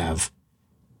would have.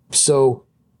 So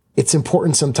it's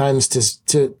important sometimes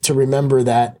to remember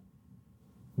that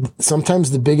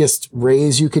sometimes the biggest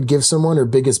raise you could give someone or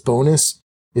biggest bonus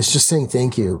is just saying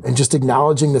thank you and just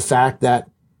acknowledging the fact that,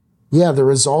 yeah, the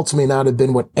results may not have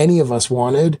been what any of us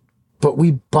wanted, but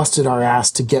we busted our ass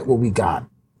to get what we got.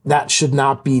 That should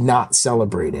not be not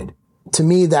celebrated. To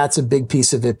me, that's a big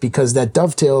piece of it, because that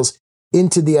dovetails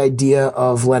into the idea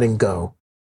of letting go.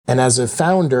 And as a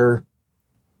founder,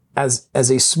 as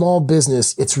a small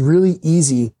business, it's really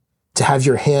easy to have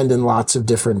your hand in lots of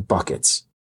different buckets.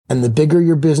 And the bigger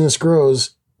your business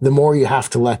grows, the more you have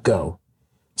to let go.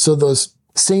 So those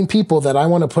same people that I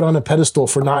want to put on a pedestal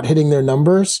for not hitting their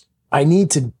numbers, I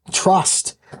need to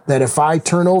trust that if I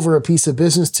turn over a piece of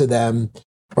business to them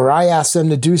or I ask them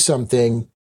to do something,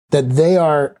 that they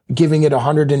are giving it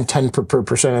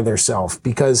 110% of their self,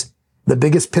 because the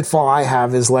biggest pitfall I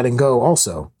have is letting go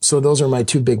also. So those are my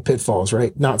two big pitfalls,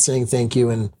 right? Not saying thank you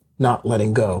and not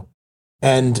letting go.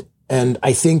 And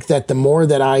I think that the more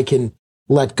that I can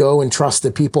let go and trust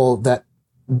the people that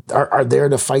are there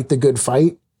to fight the good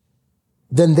fight,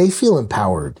 then they feel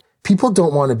empowered. People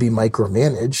don't want to be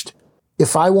micromanaged.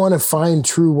 If I want to find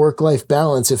true work-life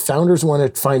balance, if founders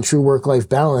want to find true work-life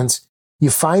balance, you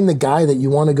find the guy that you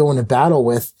want to go into battle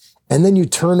with, and then you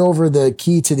turn over the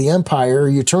key to the empire,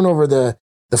 you turn over the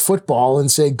football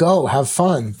and say, go, have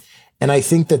fun. And I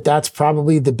think that that's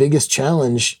probably the biggest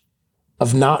challenge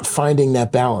of not finding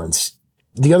that balance.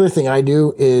 The other thing I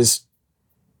do is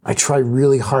I try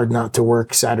really hard not to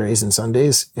work Saturdays and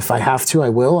Sundays. If I have to, I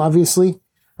will, obviously.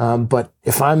 But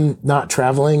if I'm not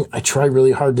traveling, I try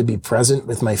really hard to be present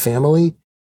with my family.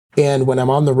 And when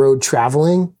I'm on the road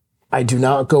traveling, I do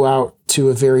not go out to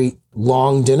a very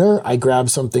long dinner. I grab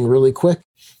something really quick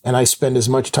and I spend as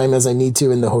much time as I need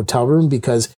to in the hotel room,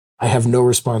 because I have no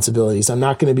responsibilities. I'm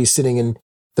not going to be sitting in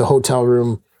the hotel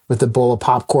room with a bowl of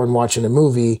popcorn watching a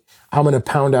movie. I'm going to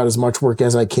pound out as much work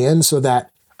as I can so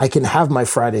that I can have my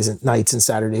Fridays and nights and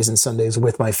Saturdays and Sundays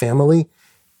with my family.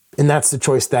 And that's the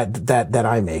choice that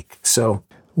I make. So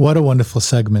what a wonderful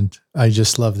segment. I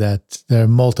just love that. There are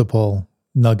multiple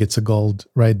nuggets of gold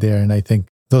right there. And I think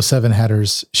those seven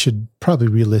hatters should probably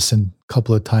re-listen a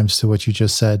couple of times to what you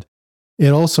just said. It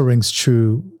also rings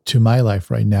true to my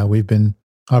life right now. We've been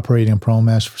operating in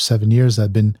ProMash for 7 years.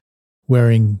 I've been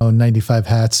wearing 95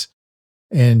 hats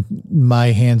and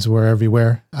my hands were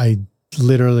everywhere. I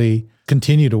literally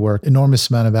continue to work enormous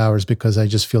amount of hours because I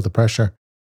just feel the pressure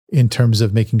in terms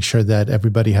of making sure that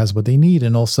everybody has what they need.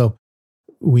 And also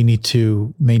we need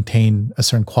to maintain a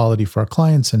certain quality for our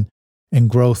clients and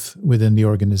growth within the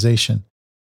organization.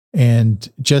 And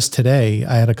just today,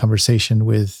 I had a conversation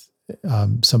with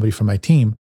somebody from my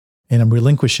team, and I'm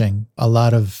relinquishing a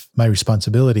lot of my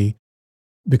responsibility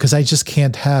because I just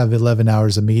can't have 11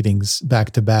 hours of meetings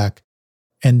back to back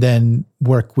and then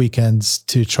work weekends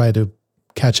to try to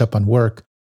catch up on work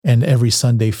and every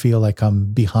Sunday feel like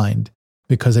I'm behind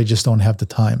because I just don't have the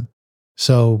time.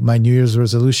 So my New Year's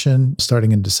resolution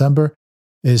starting in December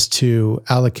is to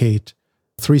allocate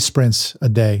 3 sprints a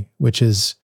day, which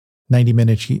is 90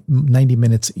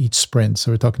 minutes each sprint.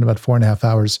 So we're talking about 4.5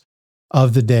 hours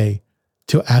of the day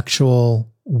to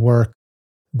actual work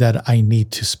that I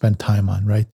need to spend time on,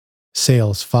 right?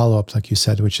 Sales, follow-ups, like you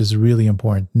said, which is really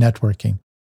important, networking,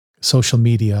 social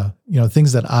media,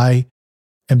 things that I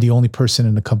am the only person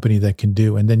in the company that can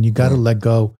do. And then you got to let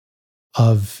go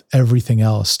of everything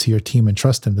else to your team and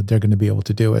trust them that they're going to be able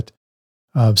to do it.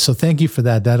 So thank you for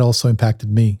that. That also impacted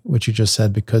me, what you just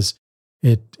said, because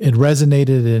it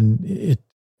resonated and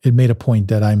it made a point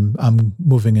that I'm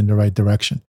moving in the right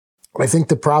direction. I think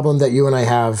the problem that you and I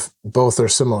have both are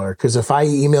similar, because if I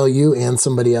email you and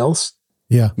somebody else,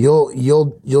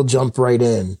 you'll jump right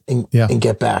in and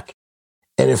get back.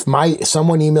 And if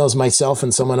someone emails myself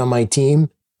and someone on my team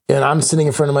and I'm sitting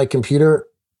in front of my computer,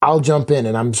 I'll jump in,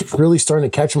 and I'm really starting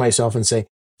to catch myself and say,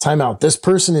 time out. This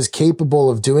person is capable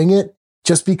of doing it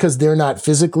just because they're not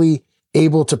physically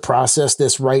able to process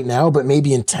this right now, but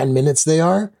maybe in 10 minutes they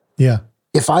are. Yeah.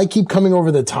 If I keep coming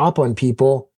over the top on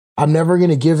people, I'm never going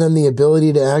to give them the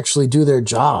ability to actually do their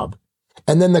job.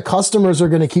 And then the customers are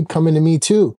going to keep coming to me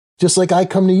too. Just like I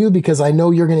come to you because I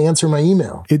know you're going to answer my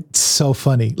email. It's so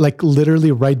funny. Like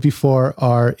literally right before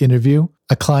our interview,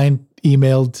 a client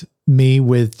emailed me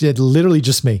with literally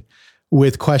just me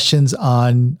with questions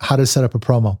on how to set up a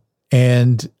promo.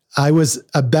 And I was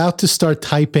about to start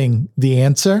typing the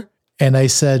answer. And I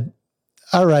said,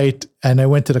 all right. And I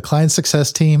went to the client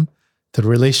success team, to the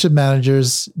relationship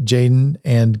managers, Jaden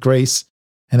and Grace.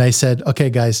 And I said, okay,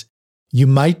 guys, you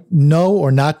might know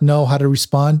or not know how to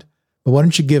respond, but why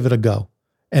don't you give it a go?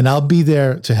 And I'll be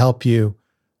there to help you.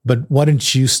 But why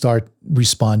don't you start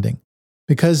responding?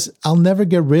 Because I'll never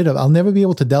be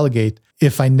able to delegate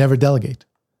if I never delegate.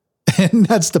 And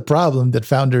that's the problem that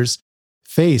founders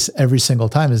face every single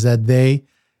time, is that they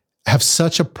have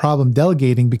such a problem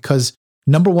delegating because,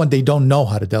 number one, they don't know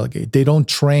how to delegate. They don't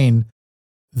train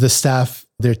the staff,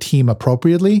 their team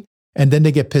appropriately. And then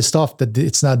they get pissed off that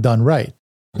it's not done right.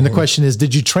 And the question is,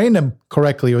 did you train them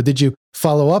correctly, or did you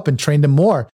follow up and train them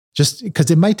more? Just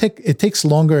because it takes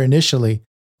longer initially,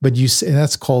 but and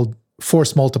that's called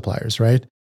force multipliers, right?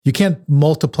 You can't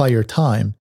multiply your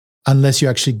time unless you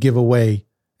actually give away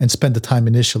and spend the time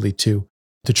initially to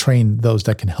train those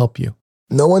that can help you.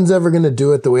 No one's ever going to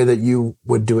do it the way that you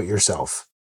would do it yourself.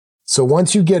 So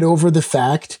once you get over the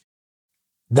fact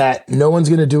that no one's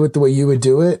going to do it the way you would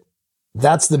do it,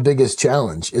 that's the biggest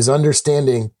challenge, is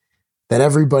understanding that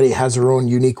everybody has their own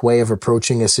unique way of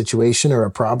approaching a situation or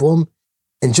a problem.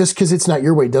 And just because it's not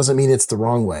your way doesn't mean it's the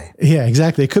wrong way. Yeah,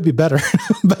 exactly. It could be better.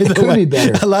 It could be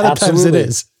better. A lot of times it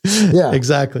is. Yeah,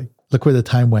 exactly. Look where the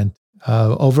time went.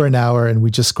 Over an hour, and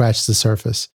we just scratched the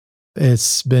surface.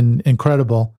 It's been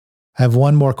incredible. I have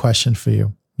one more question for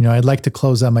you. I'd like to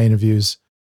close out my interviews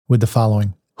with the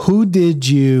following. Who did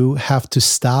you have to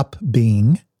stop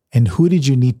being, and who did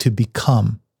you need to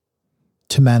become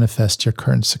to manifest your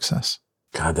current success?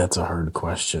 God, that's a hard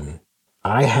question.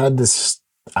 I had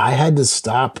to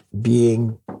stop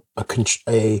being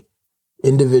a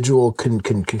individual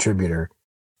contributor.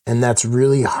 And that's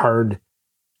really hard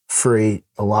for a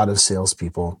lot of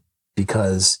salespeople,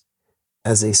 because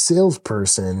as a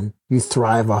salesperson, you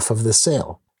thrive off of the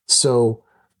sale. So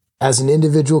as an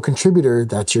individual contributor,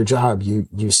 that's your job.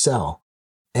 You sell.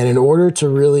 And in order to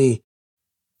really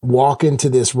walk into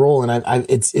this role, and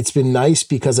it's been nice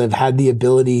because I've had the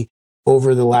ability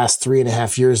over the last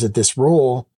 3.5 years at this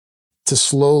role to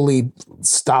slowly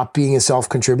stop being a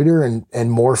self-contributor and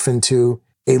morph into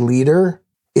a leader.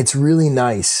 It's really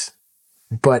nice,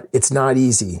 but it's not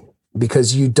easy,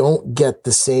 because you don't get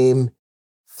the same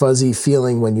fuzzy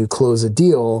feeling when you close a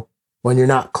deal when you're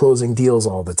not closing deals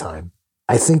all the time.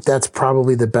 I think that's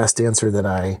probably the best answer that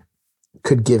I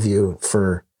could give you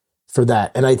for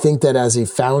that. And I think that as a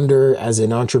founder, as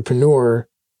an entrepreneur,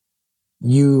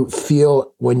 you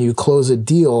feel when you close a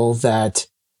deal that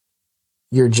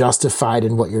you're justified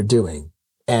in what you're doing.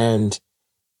 And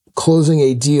closing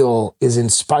a deal is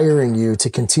inspiring you to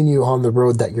continue on the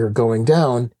road that you're going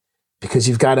down, because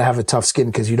you've got to have a tough skin,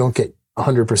 because you don't get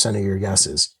 100% of your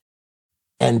yeses.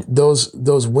 And those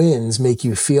wins make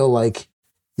you feel like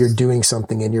you're doing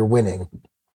something and you're winning.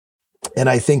 And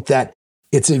I think that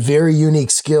it's a very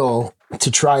unique skill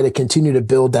to try to continue to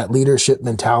build that leadership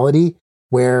mentality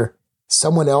where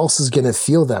someone else is going to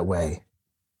feel that way.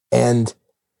 And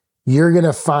you're going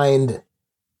to find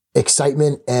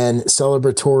excitement and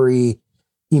celebratory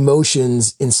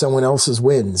emotions in someone else's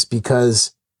wins,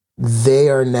 because they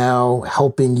are now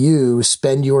helping you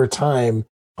spend your time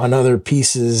on other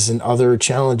pieces and other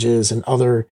challenges and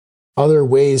other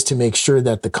ways to make sure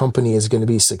that the company is going to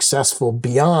be successful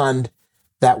beyond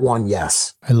that one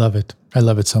yes. I love it. I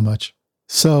love it so much.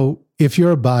 So if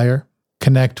you're a buyer,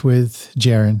 connect with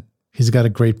Jaron. He's got a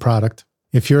great product.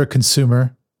 If you're a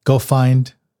consumer, go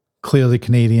find Clearly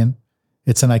Canadian.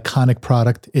 It's an iconic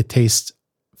product. It tastes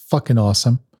fucking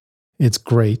awesome. It's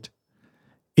great.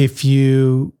 If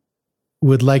you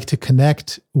would like to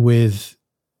connect with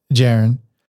Jaron,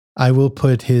 I will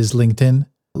put his LinkedIn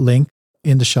link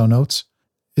in the show notes.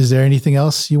 Is there anything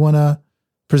else you want to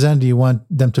present? Do you want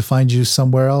them to find you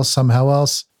somewhere else, somehow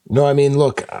else? No, I mean,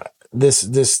 look,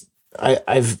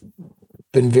 I've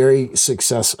been very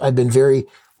successful. I've been very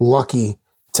lucky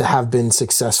to have been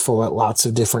successful at lots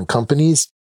of different companies.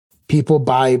 People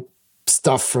buy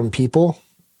stuff from people,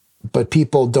 but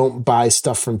people don't buy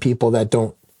stuff from people that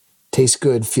don't taste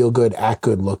good, feel good, act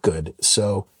good, look good.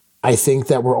 So I think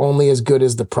that we're only as good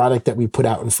as the product that we put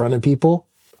out in front of people.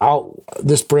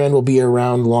 This brand will be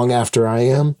around long after I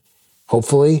am,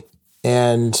 hopefully.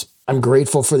 And I'm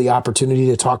grateful for the opportunity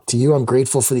to talk to you. I'm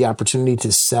grateful for the opportunity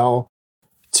to sell,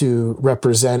 to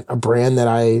represent a brand that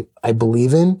I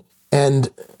believe in. And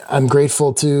I'm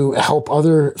grateful to help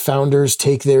other founders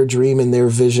take their dream and their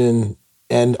vision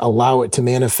and allow it to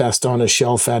manifest on a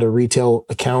shelf at a retail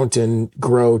account and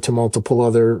grow to multiple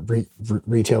other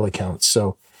retail accounts.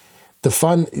 So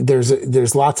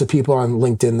there's lots of people on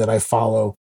LinkedIn that I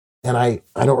follow, and I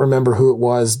don't remember who it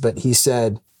was, but he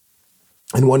said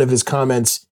in one of his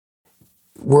comments,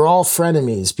 we're all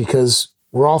frenemies because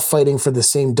we're all fighting for the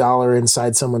same dollar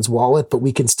inside someone's wallet, but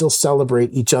we can still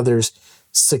celebrate each other's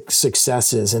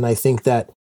successes. And I think that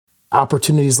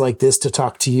opportunities like this to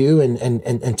talk to you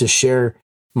and to share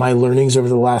my learnings over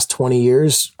the last 20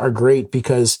 years are great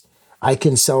because I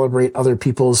can celebrate other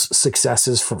people's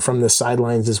successes from the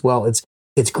sidelines as well.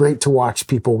 It's great to watch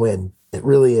people win. It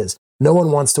really is. No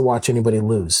one wants to watch anybody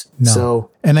lose. No.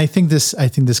 So, and I think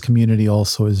this community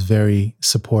also is very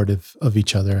supportive of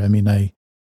each other. I mean,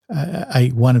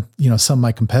 I want to, some of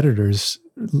my competitors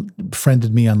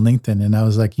friended me on LinkedIn, and I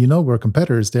was like, we're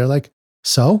competitors. They're like,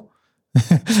 so,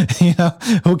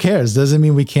 who cares? Doesn't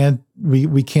mean we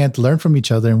can't learn from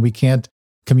each other and we can't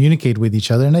communicate with each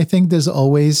other. And I think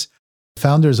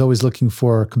founders always looking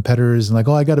for competitors and like,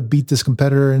 oh, I got to beat this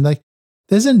competitor. And like,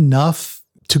 there's enough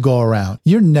to go around.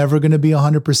 You're never going to be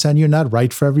 100%. You're not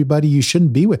right for everybody. You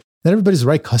shouldn't be with, not everybody's the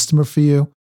right customer for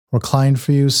you or client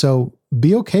for you. So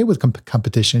be okay with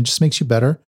competition. It just makes you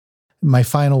better. My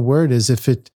final word is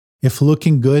if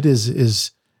looking good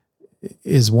is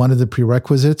one of the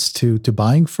prerequisites to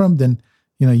buying from, then,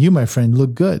 you, my friend,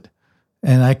 look good.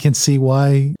 And I can see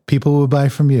why people will buy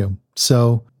from you.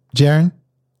 So Jaron,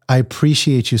 I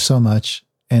appreciate you so much.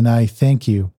 And I thank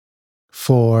you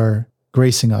for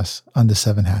gracing us on the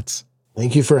 7 Hats.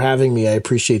 Thank you for having me. I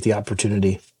appreciate the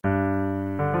opportunity.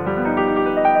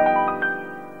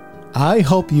 I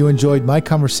hope you enjoyed my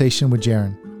conversation with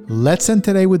Jaron. Let's end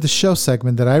today with the show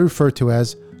segment that I refer to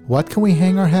as, what can we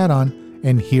hang our hat on?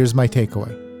 And here's my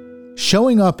takeaway.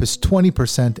 Showing up is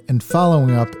 20% and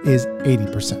following up is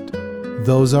 80%.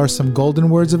 Those are some golden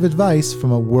words of advice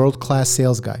from a world-class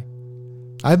sales guy.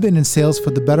 I've been in sales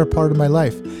for the better part of my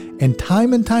life, and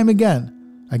time again,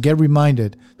 I get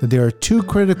reminded that there are 2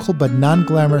 critical but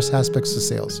non-glamorous aspects to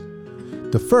sales.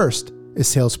 The first is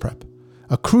sales prep,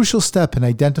 a crucial step in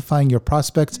identifying your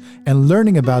prospects and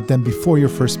learning about them before your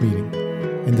first meeting.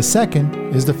 And the second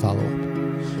is the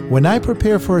follow-up. When I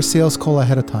prepare for a sales call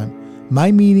ahead of time,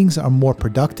 my meetings are more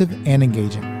productive and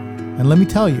engaging. And let me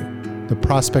tell you, the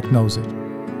prospect knows it.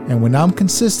 And when I'm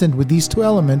consistent with these 2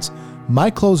 elements, my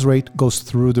close rate goes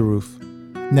through the roof.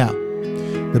 Now,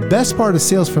 the best part of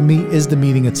sales for me is the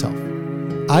meeting itself.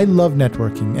 I love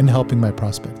networking and helping my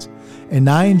prospects, and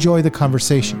I enjoy the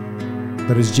conversation.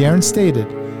 But as Jaron stated,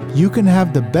 you can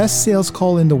have the best sales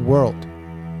call in the world,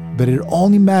 but it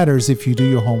only matters if you do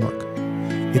your homework.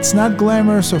 It's not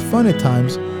glamorous or fun at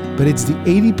times, but it's the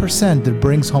 80% that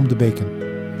brings home the bacon.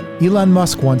 Elon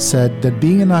Musk once said that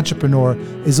being an entrepreneur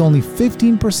is only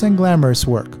 15% glamorous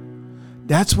work.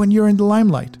 That's when you're in the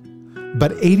limelight.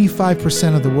 But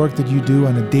 85% of the work that you do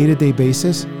on a day-to-day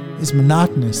basis is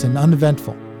monotonous and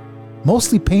uneventful,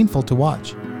 mostly painful to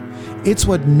watch. It's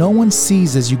what no one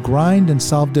sees as you grind and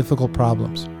solve difficult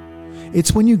problems.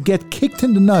 It's when you get kicked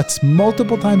in the nuts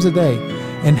multiple times a day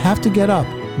and have to get up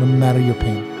no matter your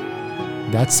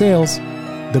pain. That's sales.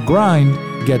 The grind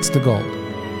gets the gold.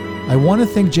 I want to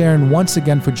thank Jaron once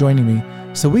again for joining me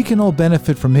so we can all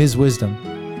benefit from his wisdom.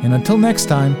 And until next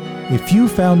time, if you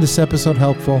found this episode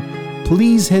helpful,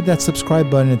 please hit that subscribe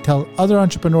button and tell other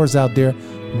entrepreneurs out there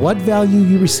what value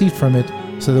you received from it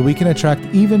so that we can attract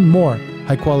even more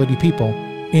high-quality people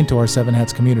into our 7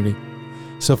 Hats community.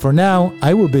 So for now,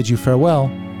 I will bid you farewell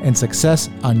and success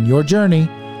on your journey.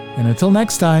 And until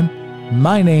next time,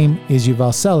 my name is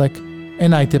Yuval Selik,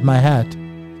 and I tip my hat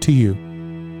to you.